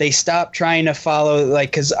 Like, they stopped trying to follow,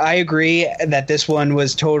 like, because I agree that this one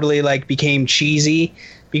was totally like became cheesy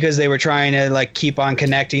because they were trying to like keep on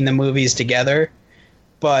connecting the movies together.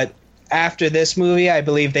 But after this movie, I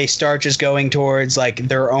believe they start just going towards like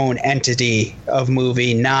their own entity of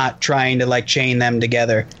movie, not trying to like chain them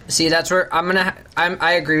together. See, that's where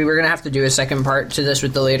I agree. We're gonna have to do a second part to this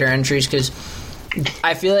with the later entries, because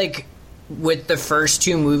I feel like with the first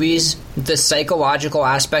 2 movies, the psychological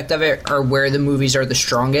aspect of it are where the movies are the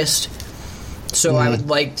strongest. So I would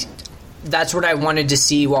like. That's what I wanted to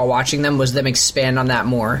see while watching them, was them expand on that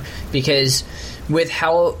more, because with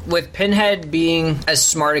Pinhead being as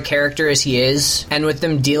smart a character as he is, and with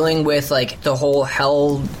them dealing with like the whole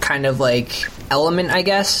hell kind of like element, I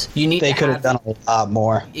guess they could have done a lot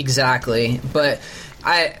more. Exactly. But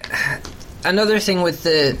another thing with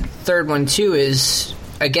the third one too is,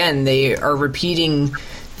 again, they are repeating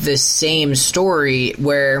the same story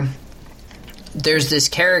where there's this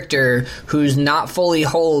character who's not fully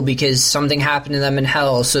whole because something happened to them in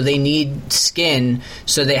hell, so they need skin,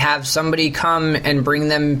 so they have somebody come and bring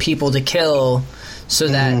them people to kill so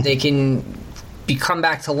that they can come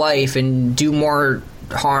back to life and do more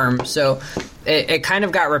harm. So it kind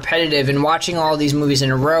of got repetitive, and watching all these movies in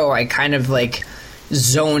a row, I kind of like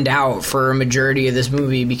zoned out for a majority of this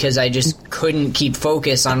movie because I just couldn't keep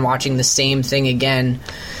focus on watching the same thing again.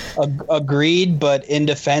 Agreed, but in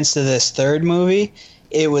defense of this third movie,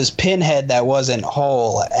 it was Pinhead that wasn't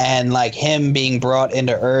whole, and like him being brought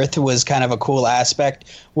into Earth was kind of a cool aspect,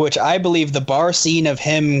 which I believe the bar scene of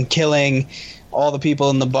him killing all the people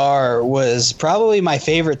in the bar was probably my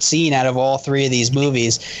favorite scene out of all 3 of these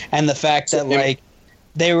movies. And the fact that like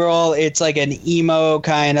they were all, it's like an emo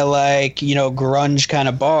kind of like, grunge kind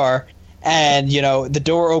of bar. And, the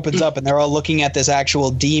door opens up and they're all looking at this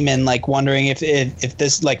actual demon, like wondering if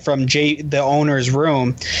this, like from the owner's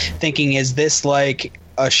room, thinking, is this like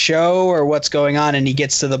a show or what's going on, and he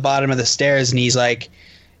gets to the bottom of the stairs and he's like,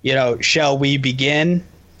 shall we begin?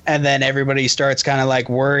 And then everybody starts kind of like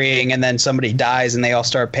worrying, and then somebody dies and they all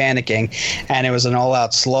start panicking, and it was an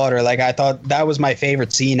all-out slaughter. Like, I thought that was my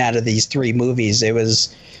favorite scene out of these 3 movies. It was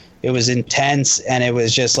intense, and it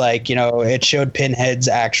was just like, it showed Pinhead's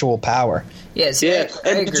actual power. Yes. Yeah.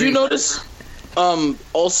 And did you notice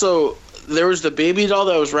also there was the baby doll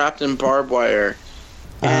that was wrapped in barbed wire,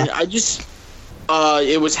 and I just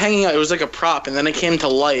it was hanging out. It was like a prop, and then it came to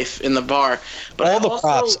life in the bar. But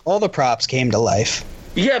all the props came to life.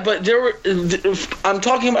 Yeah, but there were. I'm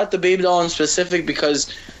talking about the baby doll in specific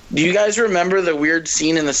because do you guys remember the weird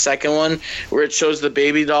scene in the second one where it shows the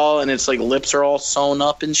baby doll and its like lips are all sewn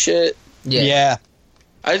up and shit? Yeah.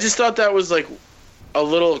 I just thought that was like a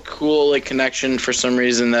little cool like connection for some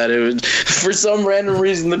reason that it would. For some random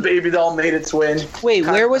reason, the baby doll made its way in. Wait,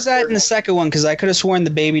 where was that in the second one? Because I could have sworn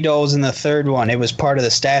the baby doll was in the third one. It was part of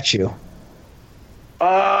the statue.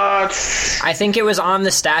 I think it was on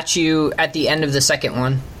the statue at the end of the second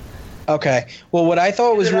one. Okay. Well, what I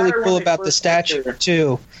thought was really cool about the statue,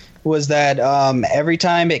 too, was that every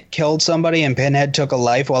time it killed somebody and Pinhead took a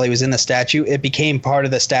life while he was in the statue, it became part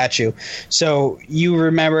of the statue. So you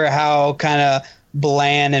remember how kind of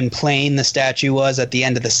bland and plain the statue was at the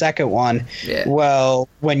end of the second one. Yeah. Well,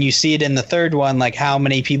 when you see it in the third one, like how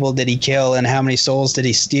many people did he kill and how many souls did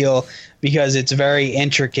he steal? Because it's very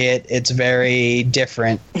intricate, it's very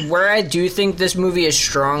different. Where I do think this movie is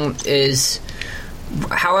strong is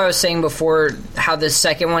how I was saying before, how the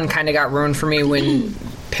second one kind of got ruined for me when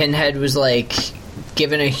Pinhead was like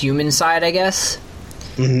given a human side, I guess.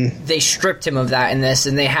 Mm-hmm. They stripped him of that in this,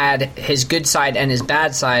 and they had his good side and his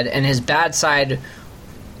bad side. And his bad side,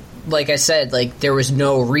 like I said, like there was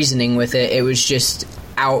no reasoning with it. It was just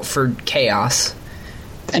out for chaos.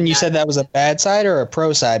 And you said that was a bad side or a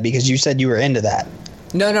pro side? Because you said you were into that.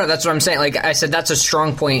 No, that's what I'm saying. Like I said, that's a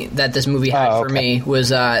strong point that this movie had for me was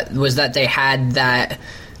that they had that,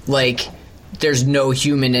 like, there's no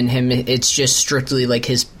human in him. It's just strictly like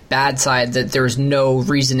his bad side, that there was no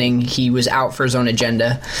reasoning. He was out for his own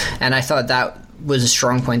agenda. And I thought that was a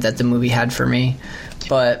strong point that the movie had for me.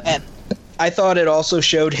 But and I thought it also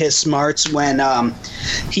showed his smarts when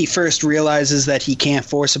he first realizes that he can't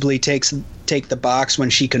forcibly take the box when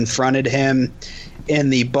she confronted him in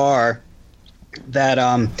the bar, that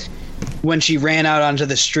when she ran out onto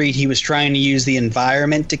the street, he was trying to use the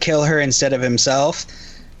environment to kill her instead of himself.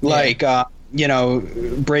 Like,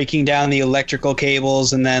 breaking down the electrical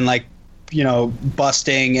cables and then, like,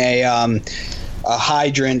 busting a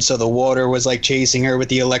hydrant so the water was, like, chasing her with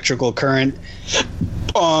the electrical current.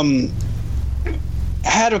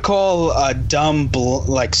 Had to call a dumb,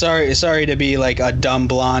 sorry to be like a dumb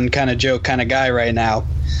blonde kind of joke kind of guy right now,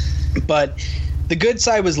 but the good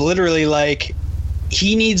side was literally like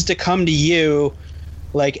he needs to come to you,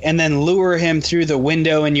 like, and then lure him through the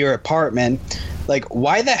window in your apartment. Like,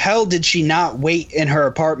 why the hell did she not wait in her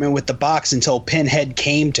apartment with the box until Pinhead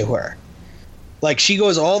came to her? Like, she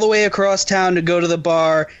goes all the way across town to go to the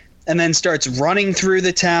bar and then starts running through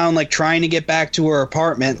the town, like, trying to get back to her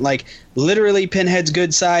apartment. Like, literally, Pinhead's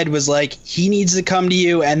good side was, like, he needs to come to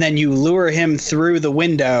you, and then you lure him through the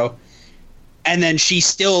window, and then she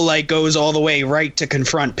still, like, goes all the way right to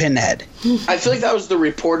confront Pinhead. I feel like that was the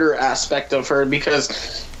reporter aspect of her,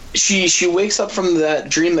 because she wakes up from that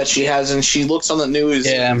dream that she has, and she looks on the news,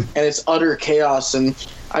 and it's utter chaos, and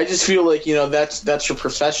I just feel like, that's your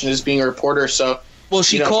profession, is being a reporter, so... Well,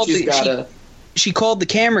 she called the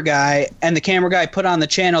camera guy, and the camera guy put on the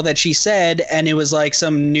channel that she said, and it was like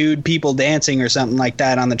some nude people dancing or something like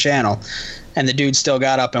that on the channel. And the dude still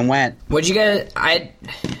got up and went. What'd you get?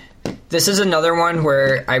 This is another one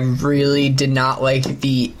where I really did not like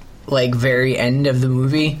the, like, very end of the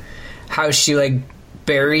movie. How she, like,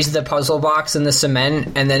 buries the puzzle box in the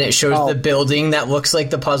cement, and then it shows the building that looks like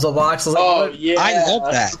the puzzle box. Like, yeah. I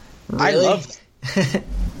love that. Really? I love that.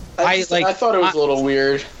 I thought it was a little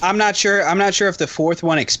weird. I'm not sure if the fourth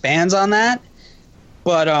one expands on that,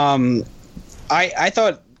 but I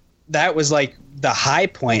thought that was like the high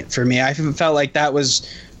point for me. I felt like that was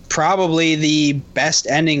probably the best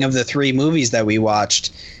ending of the 3 movies that we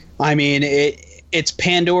watched. I mean, it's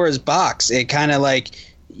Pandora's box. It kind of like,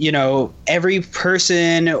 every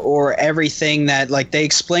person or everything that, like, they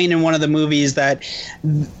explain in one of the movies that,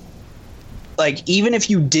 like, even if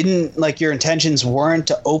you didn't, like, your intentions weren't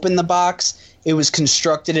to open the box, it was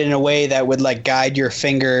constructed in a way that would, like, guide your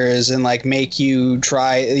fingers and, like, make you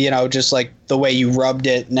try, just like the way you rubbed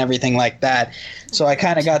it and everything like that. So I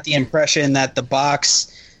kind of got the impression that the box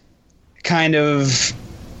kind of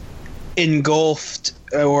engulfed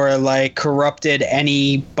or like corrupted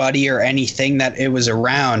anybody or anything that it was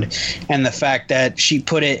around. And the fact that she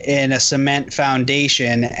put it in a cement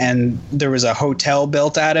foundation and there was a hotel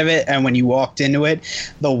built out of it, and when you walked into it,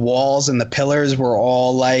 the walls and the pillars were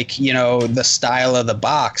all like, you know, the style of the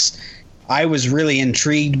box. I was really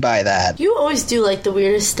intrigued by that. You always do like the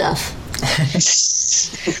weirdest stuff.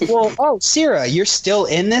 Well, Sierra, you're still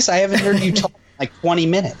in this? I haven't heard you talk in like 20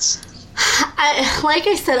 minutes. Like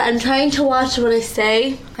I said, I'm trying to watch what I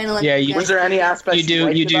say. Kind of like was there any aspect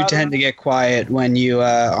you do tend to get quiet when you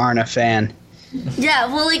aren't a fan? Yeah,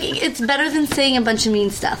 well, like it's better than saying a bunch of mean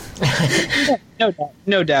stuff.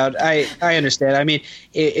 No doubt. I understand. I mean,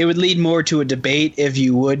 it would lead more to a debate if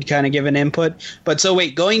you would kind of give an input. But so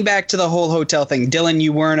wait, going back to the whole hotel thing, Dylan,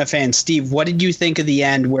 you weren't a fan. Steve, what did you think of the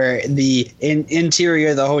end where the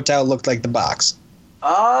interior of the hotel looked like the box?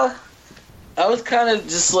 I was kind of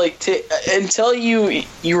just like until you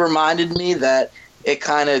reminded me that it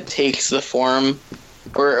kind of takes the form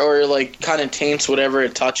or like kind of taints whatever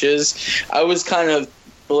it touches. I was kind of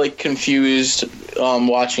like confused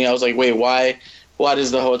watching. I was like, wait, why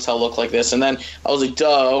does the hotel look like this? And then I was like,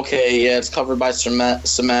 duh, okay, yeah, it's covered by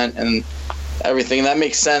cement and everything. That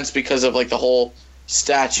makes sense because of like the whole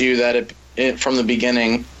statue that it from the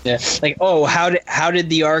beginning. Yeah, like how did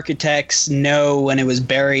the architects know when it was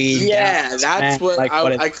buried? Yeah, that's what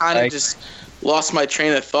I kind of just lost my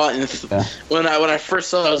train of thought. And when I first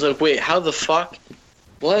saw it, I was like, wait, how the fuck?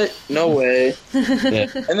 What? No way. Yeah.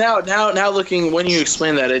 And now looking, when you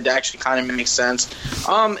explain that, it actually kind of makes sense.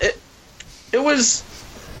 It was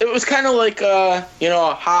kind of like ha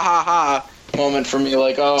ha ha moment for me,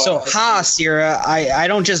 like, oh. So, Sierra, I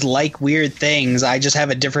don't just like weird things, I just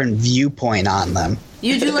have a different viewpoint on them.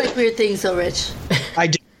 You do like weird things, though, Rich. I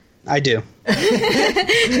do. You're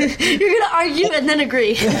gonna argue and then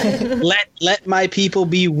agree. Let my people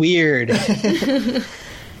be weird.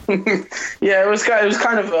 Yeah, it was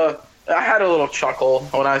kind of I had a little chuckle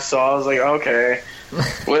when I saw. I was like, okay,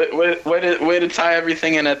 way to tie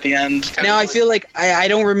everything in at the end. Now I feel like I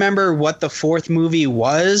don't remember what the fourth movie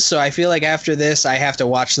was, so I feel like after this I have to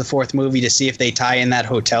watch the fourth movie to see if they tie in that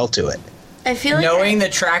hotel to it. I feel like knowing the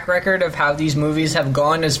track record of how these movies have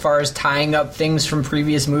gone as far as tying up things from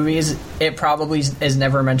previous movies, it probably is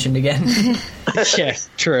never mentioned again. Yeah,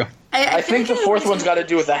 true. I think the fourth one's got to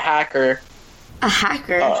do with a hacker. A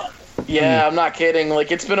hacker? Yeah, I'm not kidding.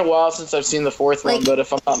 Like, it's been a while since I've seen the fourth one, but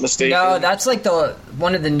if I'm not mistaken. No, that's like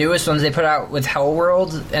one of the newest ones they put out with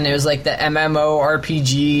Hellworld, and it was like the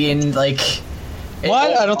MMORPG, and like...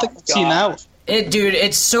 What? I don't think I've seen that. Dude,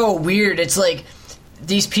 it's so weird. It's like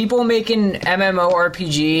these people making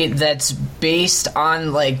MMORPG that's based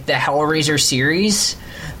on like the Hellraiser series,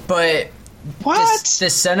 but... What? The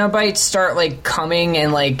Cenobites start like coming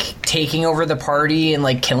and like taking over the party and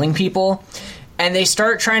like killing people. And they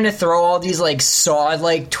start trying to throw all these, like,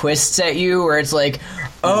 Saw-like twists at you, where it's like,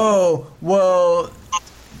 oh, well,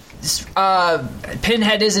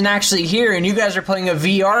 Pinhead isn't actually here, and you guys are playing a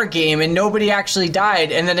VR game, and nobody actually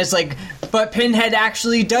died. And then it's like, but Pinhead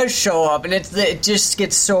actually does show up, and it just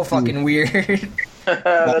gets so fucking weird.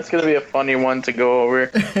 That's going to be a funny one to go over.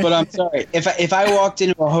 But I'm sorry. If I walked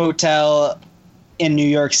into a hotel in New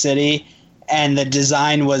York City, and the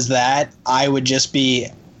design was that, I would be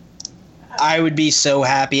so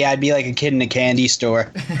happy. I'd be like a kid in a candy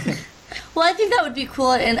store. Well, I think that would be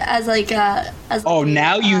cool, and as like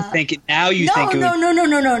now you think it. Now you think it. No,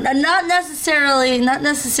 not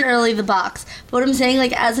necessarily the box. But what I'm saying,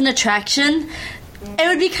 like as an attraction, it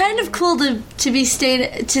would be kind of cool to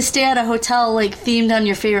stay at a hotel like themed on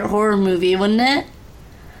your favorite horror movie, wouldn't it?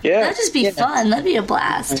 Yeah, that'd just be fun. That'd be a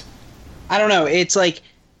blast. I don't know. It's like,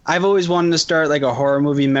 I've always wanted to start like a horror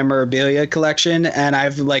movie memorabilia collection, and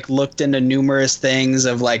I've like looked into numerous things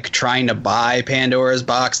of like trying to buy Pandora's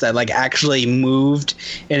box that like actually moved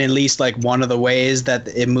in at least like one of the ways that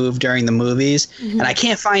it moved during the movies, and I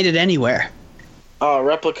can't find it anywhere. Oh,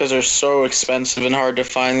 replicas are so expensive and hard to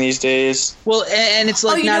find these days. Well, and it's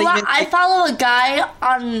like not even. I follow a guy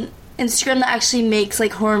on Instagram that actually makes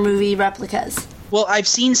like horror movie replicas. Well, I've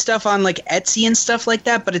seen stuff on, like, Etsy and stuff like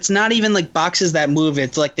that, but it's not even, like, boxes that move.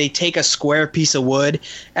 It's like they take a square piece of wood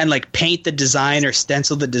and, like, paint the design or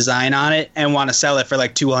stencil the design on it and want to sell it for,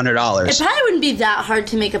 like, $200. It probably wouldn't be that hard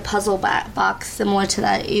to make a puzzle box similar to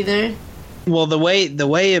that either. Well, the way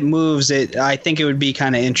it moves, I think it would be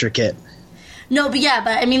kind of intricate. No, but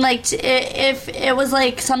I mean, like, if it was,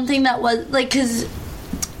 like, something that was, like, because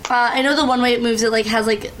I know the one way it moves, it, like, has,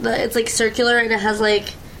 like, it's, like, circular, and it has,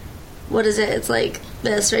 like... What is it? It's like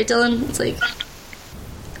this, right, Dylan? It's like...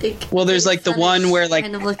 Well, there's like the one where like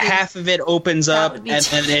half of it opens up and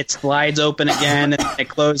then it slides open again and it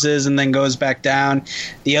closes and then goes back down.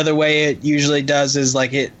 The other way it usually does is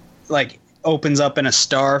like it like opens up in a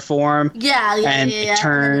star form. It turns. And then it,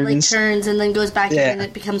 turns and then goes back in and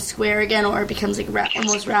it becomes square again, or it becomes like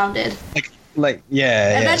almost rounded.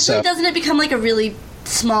 Eventually, doesn't it become like a really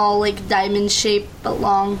small like diamond shape but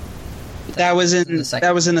long? That was in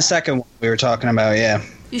the second one we were talking about. Yeah.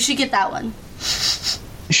 You should get that one.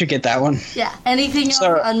 You should get that one. Yeah. Anything else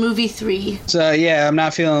on movie 3? So yeah, I'm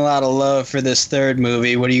not feeling a lot of love for this third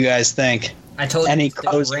movie. What do you guys think? I told Any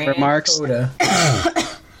closing remarks?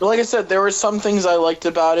 Like I said, there were some things I liked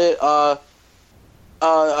about it.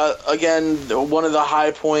 Again, one of the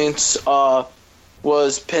high points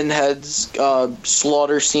was Pinhead's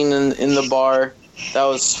slaughter scene in the bar. That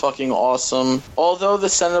was fucking awesome. Although the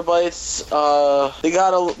Cenobites,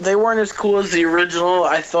 they weren't as cool as the original.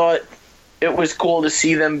 I thought it was cool to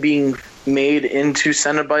see them being made into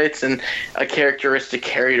Cenobites and a characteristic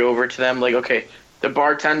carried over to them. Like, okay, the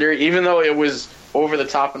bartender, even though it was over the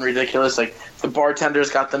top and ridiculous, like the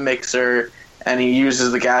bartender's got the mixer and he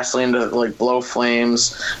uses the gasoline to like blow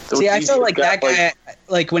flames. See, I felt like that guy,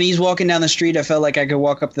 like when he's walking down the street, I felt like I could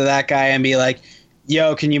walk up to that guy and be like,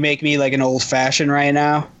 yo, can you make me like an old fashioned right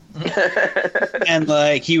now? And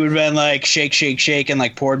like he would have been like shake, shake, shake, and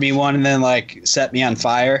like poured me one and then like set me on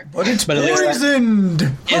fire. But it's poisoned.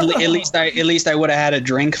 At least I would have had a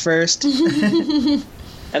drink first. And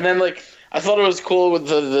then like I thought it was cool with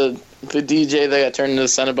the DJ that got turned into the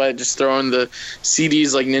Cenobite, just throwing the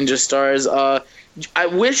CDs like ninja stars. I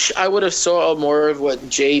wish I would have saw more of what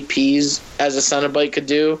JP's as a Cenobite could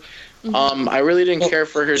do. I really didn't care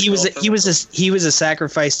for her. He was a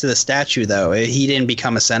sacrifice to the statue, though. He didn't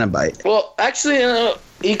become a Cenobite. Well, actually,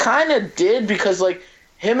 he kind of did, because like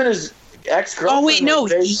him and his ex-girlfriend. Oh wait, no,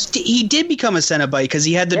 he did become a Cenobite because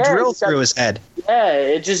he had the drill through his head. Yeah,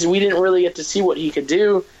 it just we didn't really get to see what he could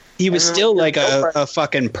do. He was still like a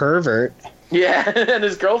fucking pervert. Yeah, and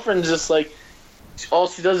his girlfriend just like all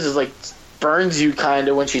she does is like burns you kind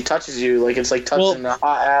of when she touches you, like it's like touching the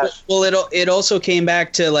hot ass. Well, it also came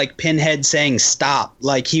back to like Pinhead saying stop,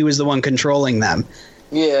 like he was the one controlling them.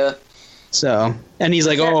 Yeah. So, and he's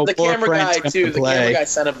like, oh, the camera guy too. The camera guy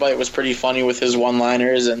Cenobite was pretty funny with his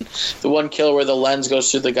one-liners, and the one kill where the lens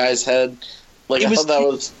goes through the guy's head. Like I thought that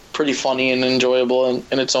was pretty funny and enjoyable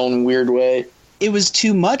in its own weird way. It was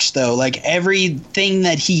too much though. Like everything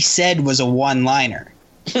that he said was a one-liner.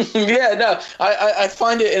 Yeah, no, I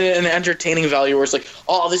find it an entertaining value where it's like,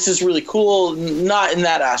 oh, this is really cool. Not in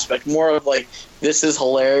that aspect. More of like, this is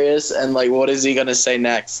hilarious, and like, what is he gonna say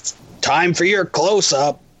next? Time for your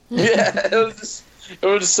close-up. Yeah, it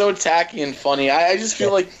was so tacky and funny. I just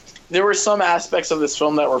feel like there were some aspects of this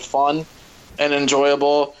film that were fun and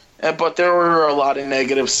enjoyable, but there were a lot of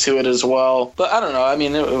negatives to it as well. But I don't know. I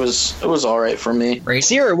mean, it was all right for me.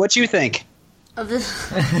 Sierra, what you think of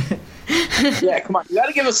this? Yeah, come on. You got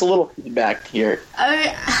to give us a little feedback here.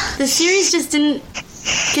 The series just didn't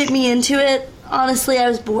get me into it. Honestly, I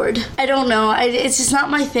was bored. I don't know. It's just not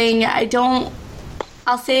my thing.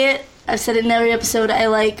 I'll say it. I've said it in every episode. I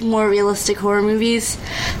like more realistic horror movies.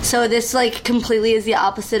 So this, like, completely is the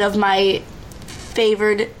opposite of my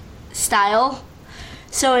favored style.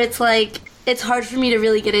 So it's, like, it's hard for me to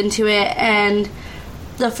really get into it. And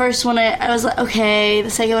the first one, I was like, okay. The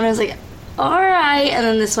second one, I was like, alright, and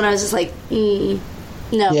then this one I was just like, no.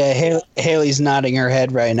 Yeah, Haley's nodding her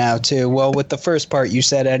head right now too. Well, with the first part you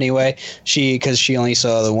said anyway, because she only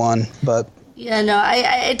saw the one, but yeah, no,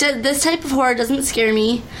 this type of horror doesn't scare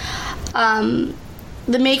me. The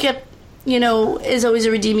makeup, is always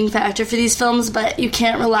a redeeming factor for these films, but you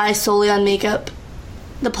can't rely solely on makeup.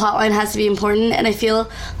 The plotline has to be important, and I feel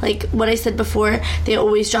like what I said before, they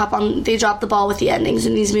always drop the ball with the endings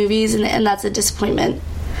in these movies, and that's a disappointment.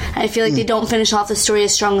 I feel like they don't finish off the story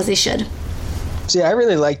as strong as they should. See, I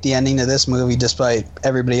really like the ending to this movie, despite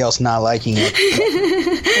everybody else not liking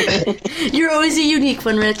it. You're always a unique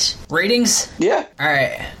one, Rich. Ratings? Yeah. All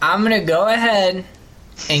right. I'm going to go ahead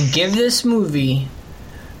and give this movie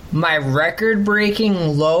my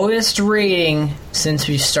record-breaking lowest rating since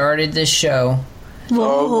we started this show.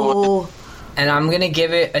 Whoa. And I'm going to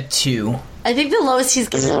give it a 2. I think the lowest he's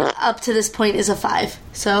given up to this point is a 5,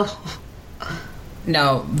 so...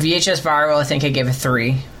 No, VHS Viral, I think I gave a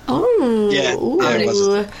 3. Oh. Yeah.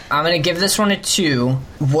 I'm going to give this one a 2.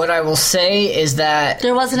 What I will say is that...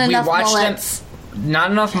 There wasn't enough mullets.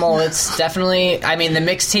 Not enough mullets, definitely. I mean, the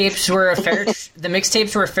mixtapes were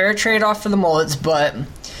a fair trade-off for the mullets, but...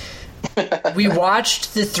 We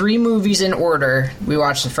watched the 3 movies in order. We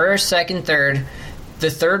watched the first, second, third.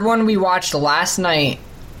 The third one we watched last night,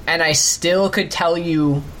 and I still could tell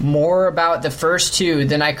you more about the first two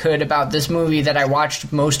than I could about this movie that I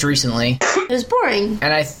watched most recently. It was boring.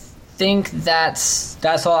 And I think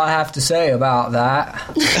that's all I have to say about that.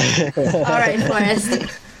 All right,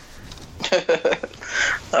 Forrest.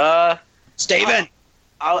 Steven.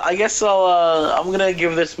 I guess I'm gonna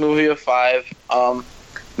give this movie a 5.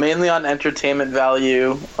 Mainly on entertainment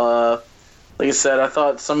value. Like I said, I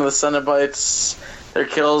thought some of the Cenobites, their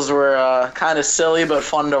kills were kind of silly but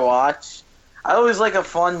fun to watch. I always like a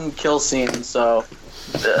fun kill scene, so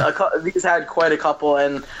these had quite a couple.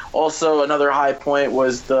 And also another high point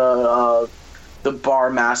was the bar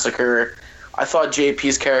massacre. I thought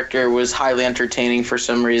JP's character was highly entertaining for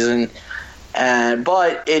some reason,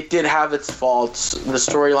 but it did have its faults. The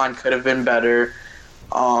storyline could have been better.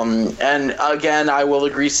 And again, I will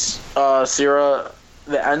agree, Sierra,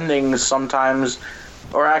 the endings sometimes,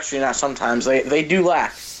 or actually not sometimes, they do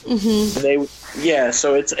lack. Mm-hmm.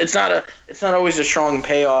 So it's not always a strong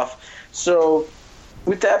payoff. So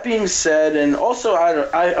with that being said, and also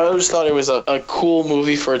I always thought it was a cool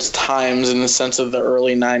movie for its times in the sense of the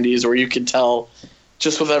early 90s, where you could tell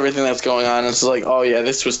just with everything that's going on, it's like, oh yeah,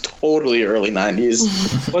 this was totally early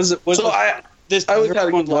 90s. Was the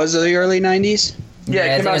early 90s? Yeah,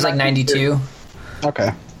 I think it was like 92.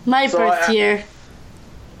 Okay. My birth year.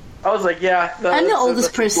 I was like, yeah. I'm the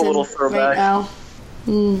oldest person right now.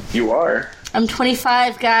 You are. I'm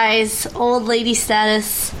 25, guys. Old lady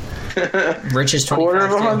status. Rich is 25. Quarter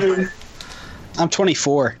of 100. I'm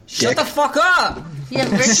 24. Shut the fuck up! Yeah,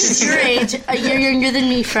 Rich is your age. A year younger than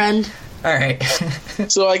me, friend. All right.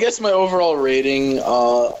 So I guess my overall rating,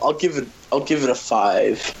 I'll give it a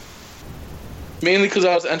 5. Mainly because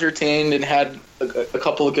I was entertained and had a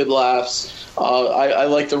couple of good laughs. I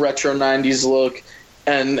like the retro 90s look,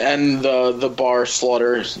 and the bar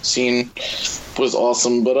slaughter scene was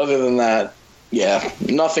awesome. But other than that, yeah,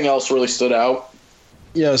 nothing else really stood out.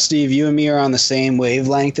 Yo, Steve, you and me are on the same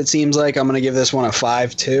wavelength, it seems like. I'm going to give this one a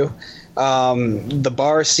 5, too. The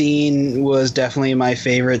bar scene was definitely my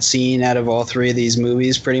favorite scene out of all three of these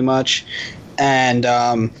movies, pretty much. And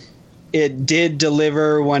it did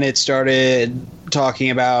deliver when it started talking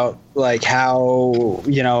about like how,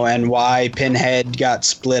 and why Pinhead got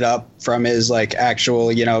split up from his like actual,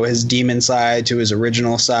 his demon side to his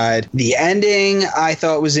original side. The ending I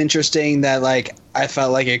thought was interesting, that like I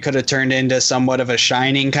felt like it could have turned into somewhat of a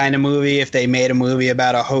Shining kind of movie if they made a movie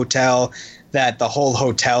about a hotel that the whole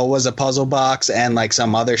hotel was a puzzle box and like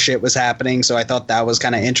some other shit was happening. So I thought that was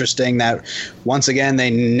kind of interesting, that once again they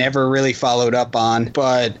never really followed up on.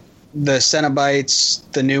 But the Cenobites,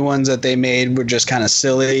 the new ones that they made, were just kind of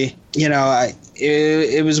silly.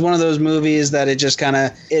 It was one of those movies that it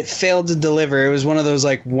failed to deliver. It was one of those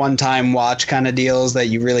like one-time watch kind of deals that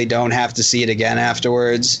you really don't have to see it again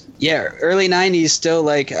afterwards. Yeah, early 90s still,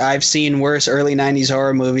 like, I've seen worse early 90s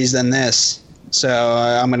horror movies than this. So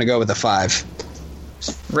I'm going to go with a 5.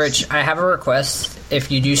 Rich, I have a request. If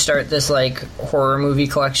you do start this like horror movie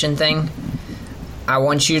collection thing, I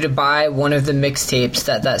want you to buy one of the mixtapes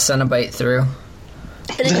that Cenobite threw.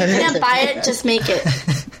 And if you can't buy it, just make it.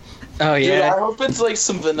 Oh, yeah. Dude, I hope it's like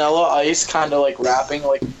some Vanilla Ice kind of like rapping,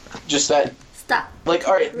 like just that. Stop. Like,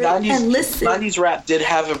 all right, 90s rap did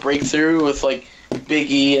have a breakthrough with like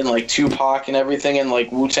Biggie and like Tupac and everything and like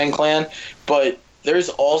Wu-Tang Clan, but there's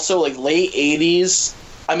also like late 80s.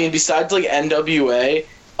 I mean, besides like NWA,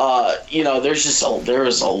 there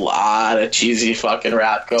was a lot of cheesy fucking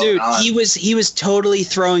rap going on. Dude, he was totally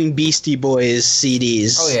throwing Beastie Boys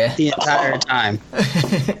CDs. Oh, yeah. The entire time.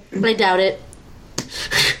 I doubt it.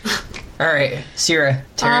 All right, Sierra,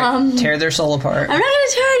 tear their soul apart. I'm not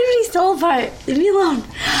gonna tear anybody's soul apart. Leave me alone.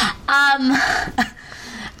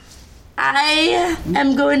 I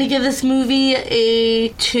am going to give this movie a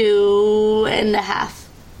 2.5.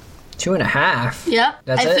 2.5. Yep.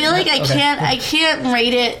 That's I feel like Okay. I can't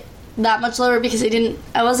rate it that much lower because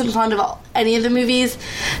I wasn't fond of any of the movies.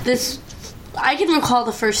 I can recall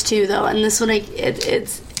the first two though, and this one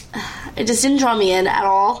it just didn't draw me in at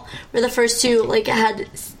all. Where the first two like had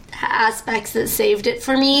aspects that saved it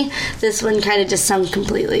for me, this one kind of just sunk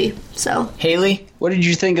completely. So Haley, what did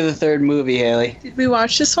you think of the third movie, Haley? Did we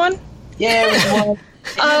watch this one? Yeah, it was one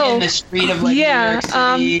in the street of like New York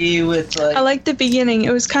City with like. I liked the beginning.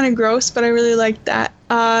 It was kind of gross, but I really liked that.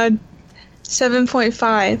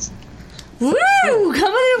 7.5. woo!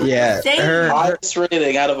 Come on, yeah, her highest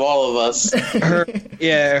rating out of all of us. her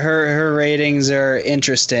ratings are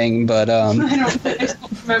interesting, but I don't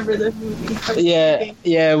remember the movie.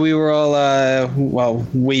 Yeah, we were all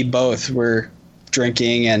we both were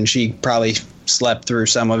drinking, and she probably slept through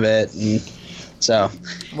some of it, and so.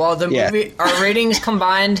 Well, the movie, our ratings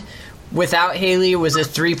combined without Haley was a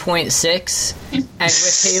 3.6, and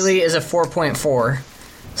with Haley is a 4.4.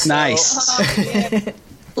 So, nice.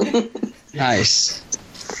 Nice.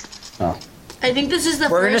 Oh. I think this is the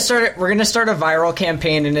We're gonna start a viral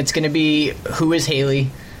campaign, and it's gonna be Who is Haley?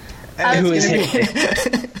 Who is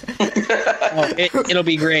Haley? It'll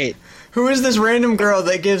be great. Who is this random girl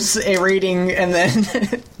that gives a rating and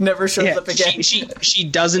then never shows up again? She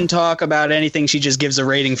doesn't talk about anything. She just gives a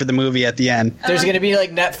rating for the movie at the end. There's gonna be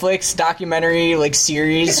like Netflix documentary like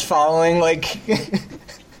series following like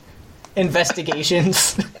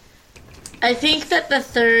investigations. I think that the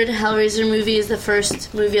third Hellraiser movie is the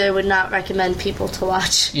first movie I would not recommend people to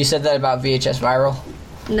watch. You said that about VHS Viral?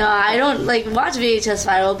 No, I don't watch VHS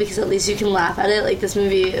Viral because at least you can laugh at it. Like, this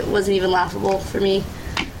movie wasn't even laughable for me.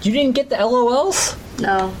 You didn't get the LOLs?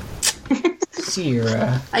 No.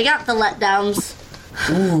 Sierra. I got the letdowns.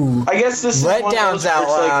 Ooh. I guess this is letdowns out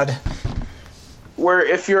loud. Where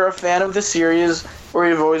if you're a fan of the series or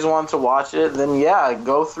you've always wanted to watch it, then yeah,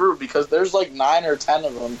 go through, because there's like 9 or 10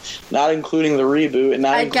 of them, not including the reboot and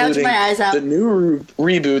not including my eyes out. the new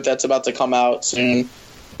reboot that's about to come out soon.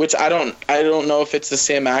 Which I don't know if it's the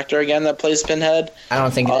same actor again that plays Pinhead. I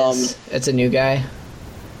don't think it is. It's a new guy.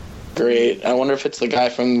 Great. I wonder if it's the guy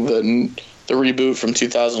from the reboot from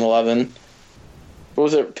 2011. What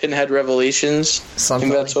was it? Pinhead Revelations? Something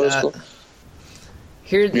like that. It's called.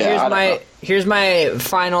 Here's my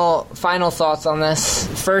final thoughts on this.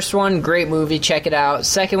 First one, great movie, check it out.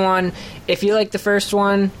 Second one, if you like the first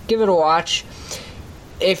one, give it a watch.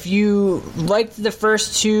 If you liked the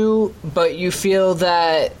first two, but you feel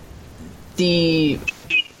that the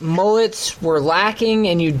mullets were lacking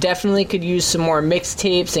and you definitely could use some more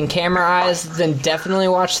mixtapes and camera eyes, then definitely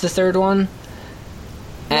watch the third one.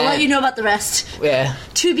 I'll let you know about the rest. Yeah.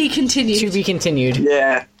 To be continued. To be continued.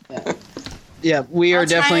 Yeah. Yeah, we are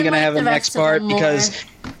definitely going to have a next part, because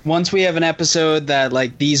once we have an episode that,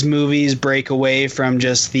 like, these movies break away from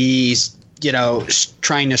just these, you know,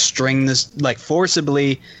 trying to string this, like,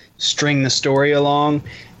 forcibly string the story along,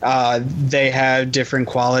 they have different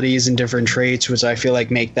qualities and different traits, which I feel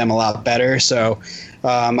like make them a lot better. So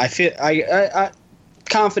I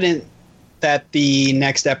confident that the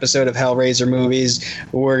next episode of Hellraiser movies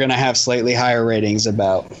we're going to have slightly higher ratings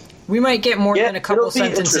about. We might get more than a couple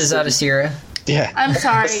sentences out of Sierra. Yeah. I'm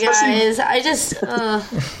sorry, guys. I just...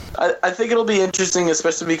 I think it'll be interesting,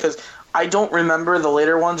 especially because I don't remember the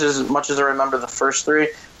later ones as much as I remember the first 3.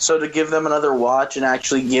 So to give them another watch and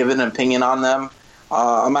actually give an opinion on them,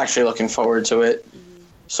 I'm actually looking forward to it.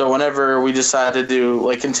 So whenever we decide to do,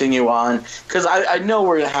 like, continue on, because I know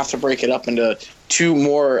we're going to have to break it up into 2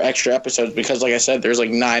 more extra episodes, because, like I said, there's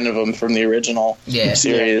like 9 of them from the original series.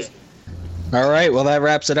 Yeah. All right, well, that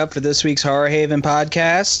wraps it up for this week's Horror Haven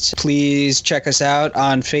podcast. Please check us out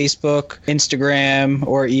on Facebook, Instagram,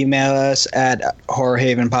 or email us at Horror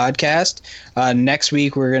Haven Podcast. Next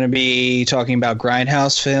week, we're going to be talking about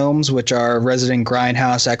Grindhouse films, which our resident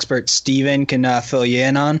Grindhouse expert, Steven, can fill you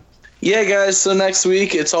in on. Yeah, guys, so next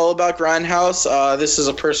week, it's all about Grindhouse. This is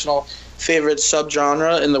a personal favorite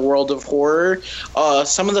subgenre in the world of horror.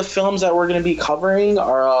 Some of the films that we're going to be covering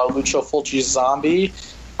are Lucio Fulci's Zombie,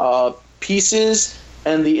 Pieces,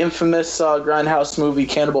 and the infamous Grindhouse movie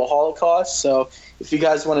Cannibal Holocaust. So if you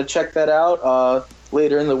guys want to check that out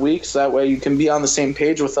later in the week, so that way you can be on the same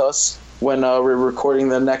page with us when we're recording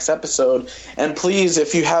the next episode. And please,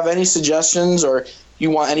 if you have any suggestions or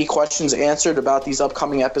you want any questions answered about these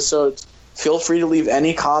upcoming episodes, feel free to leave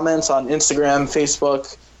any comments on Instagram,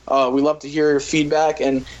 Facebook. We love to hear your feedback,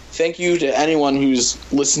 and thank you to anyone who's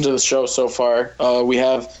listened to the show so far. We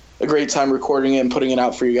have a great time recording it and putting it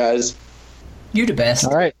out for you guys. You the best.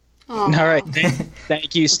 All right. Aww. All right.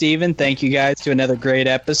 Thank you, Steven. Thank you guys to another great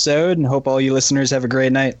episode, and hope all you listeners have a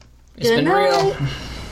great night. It's been real.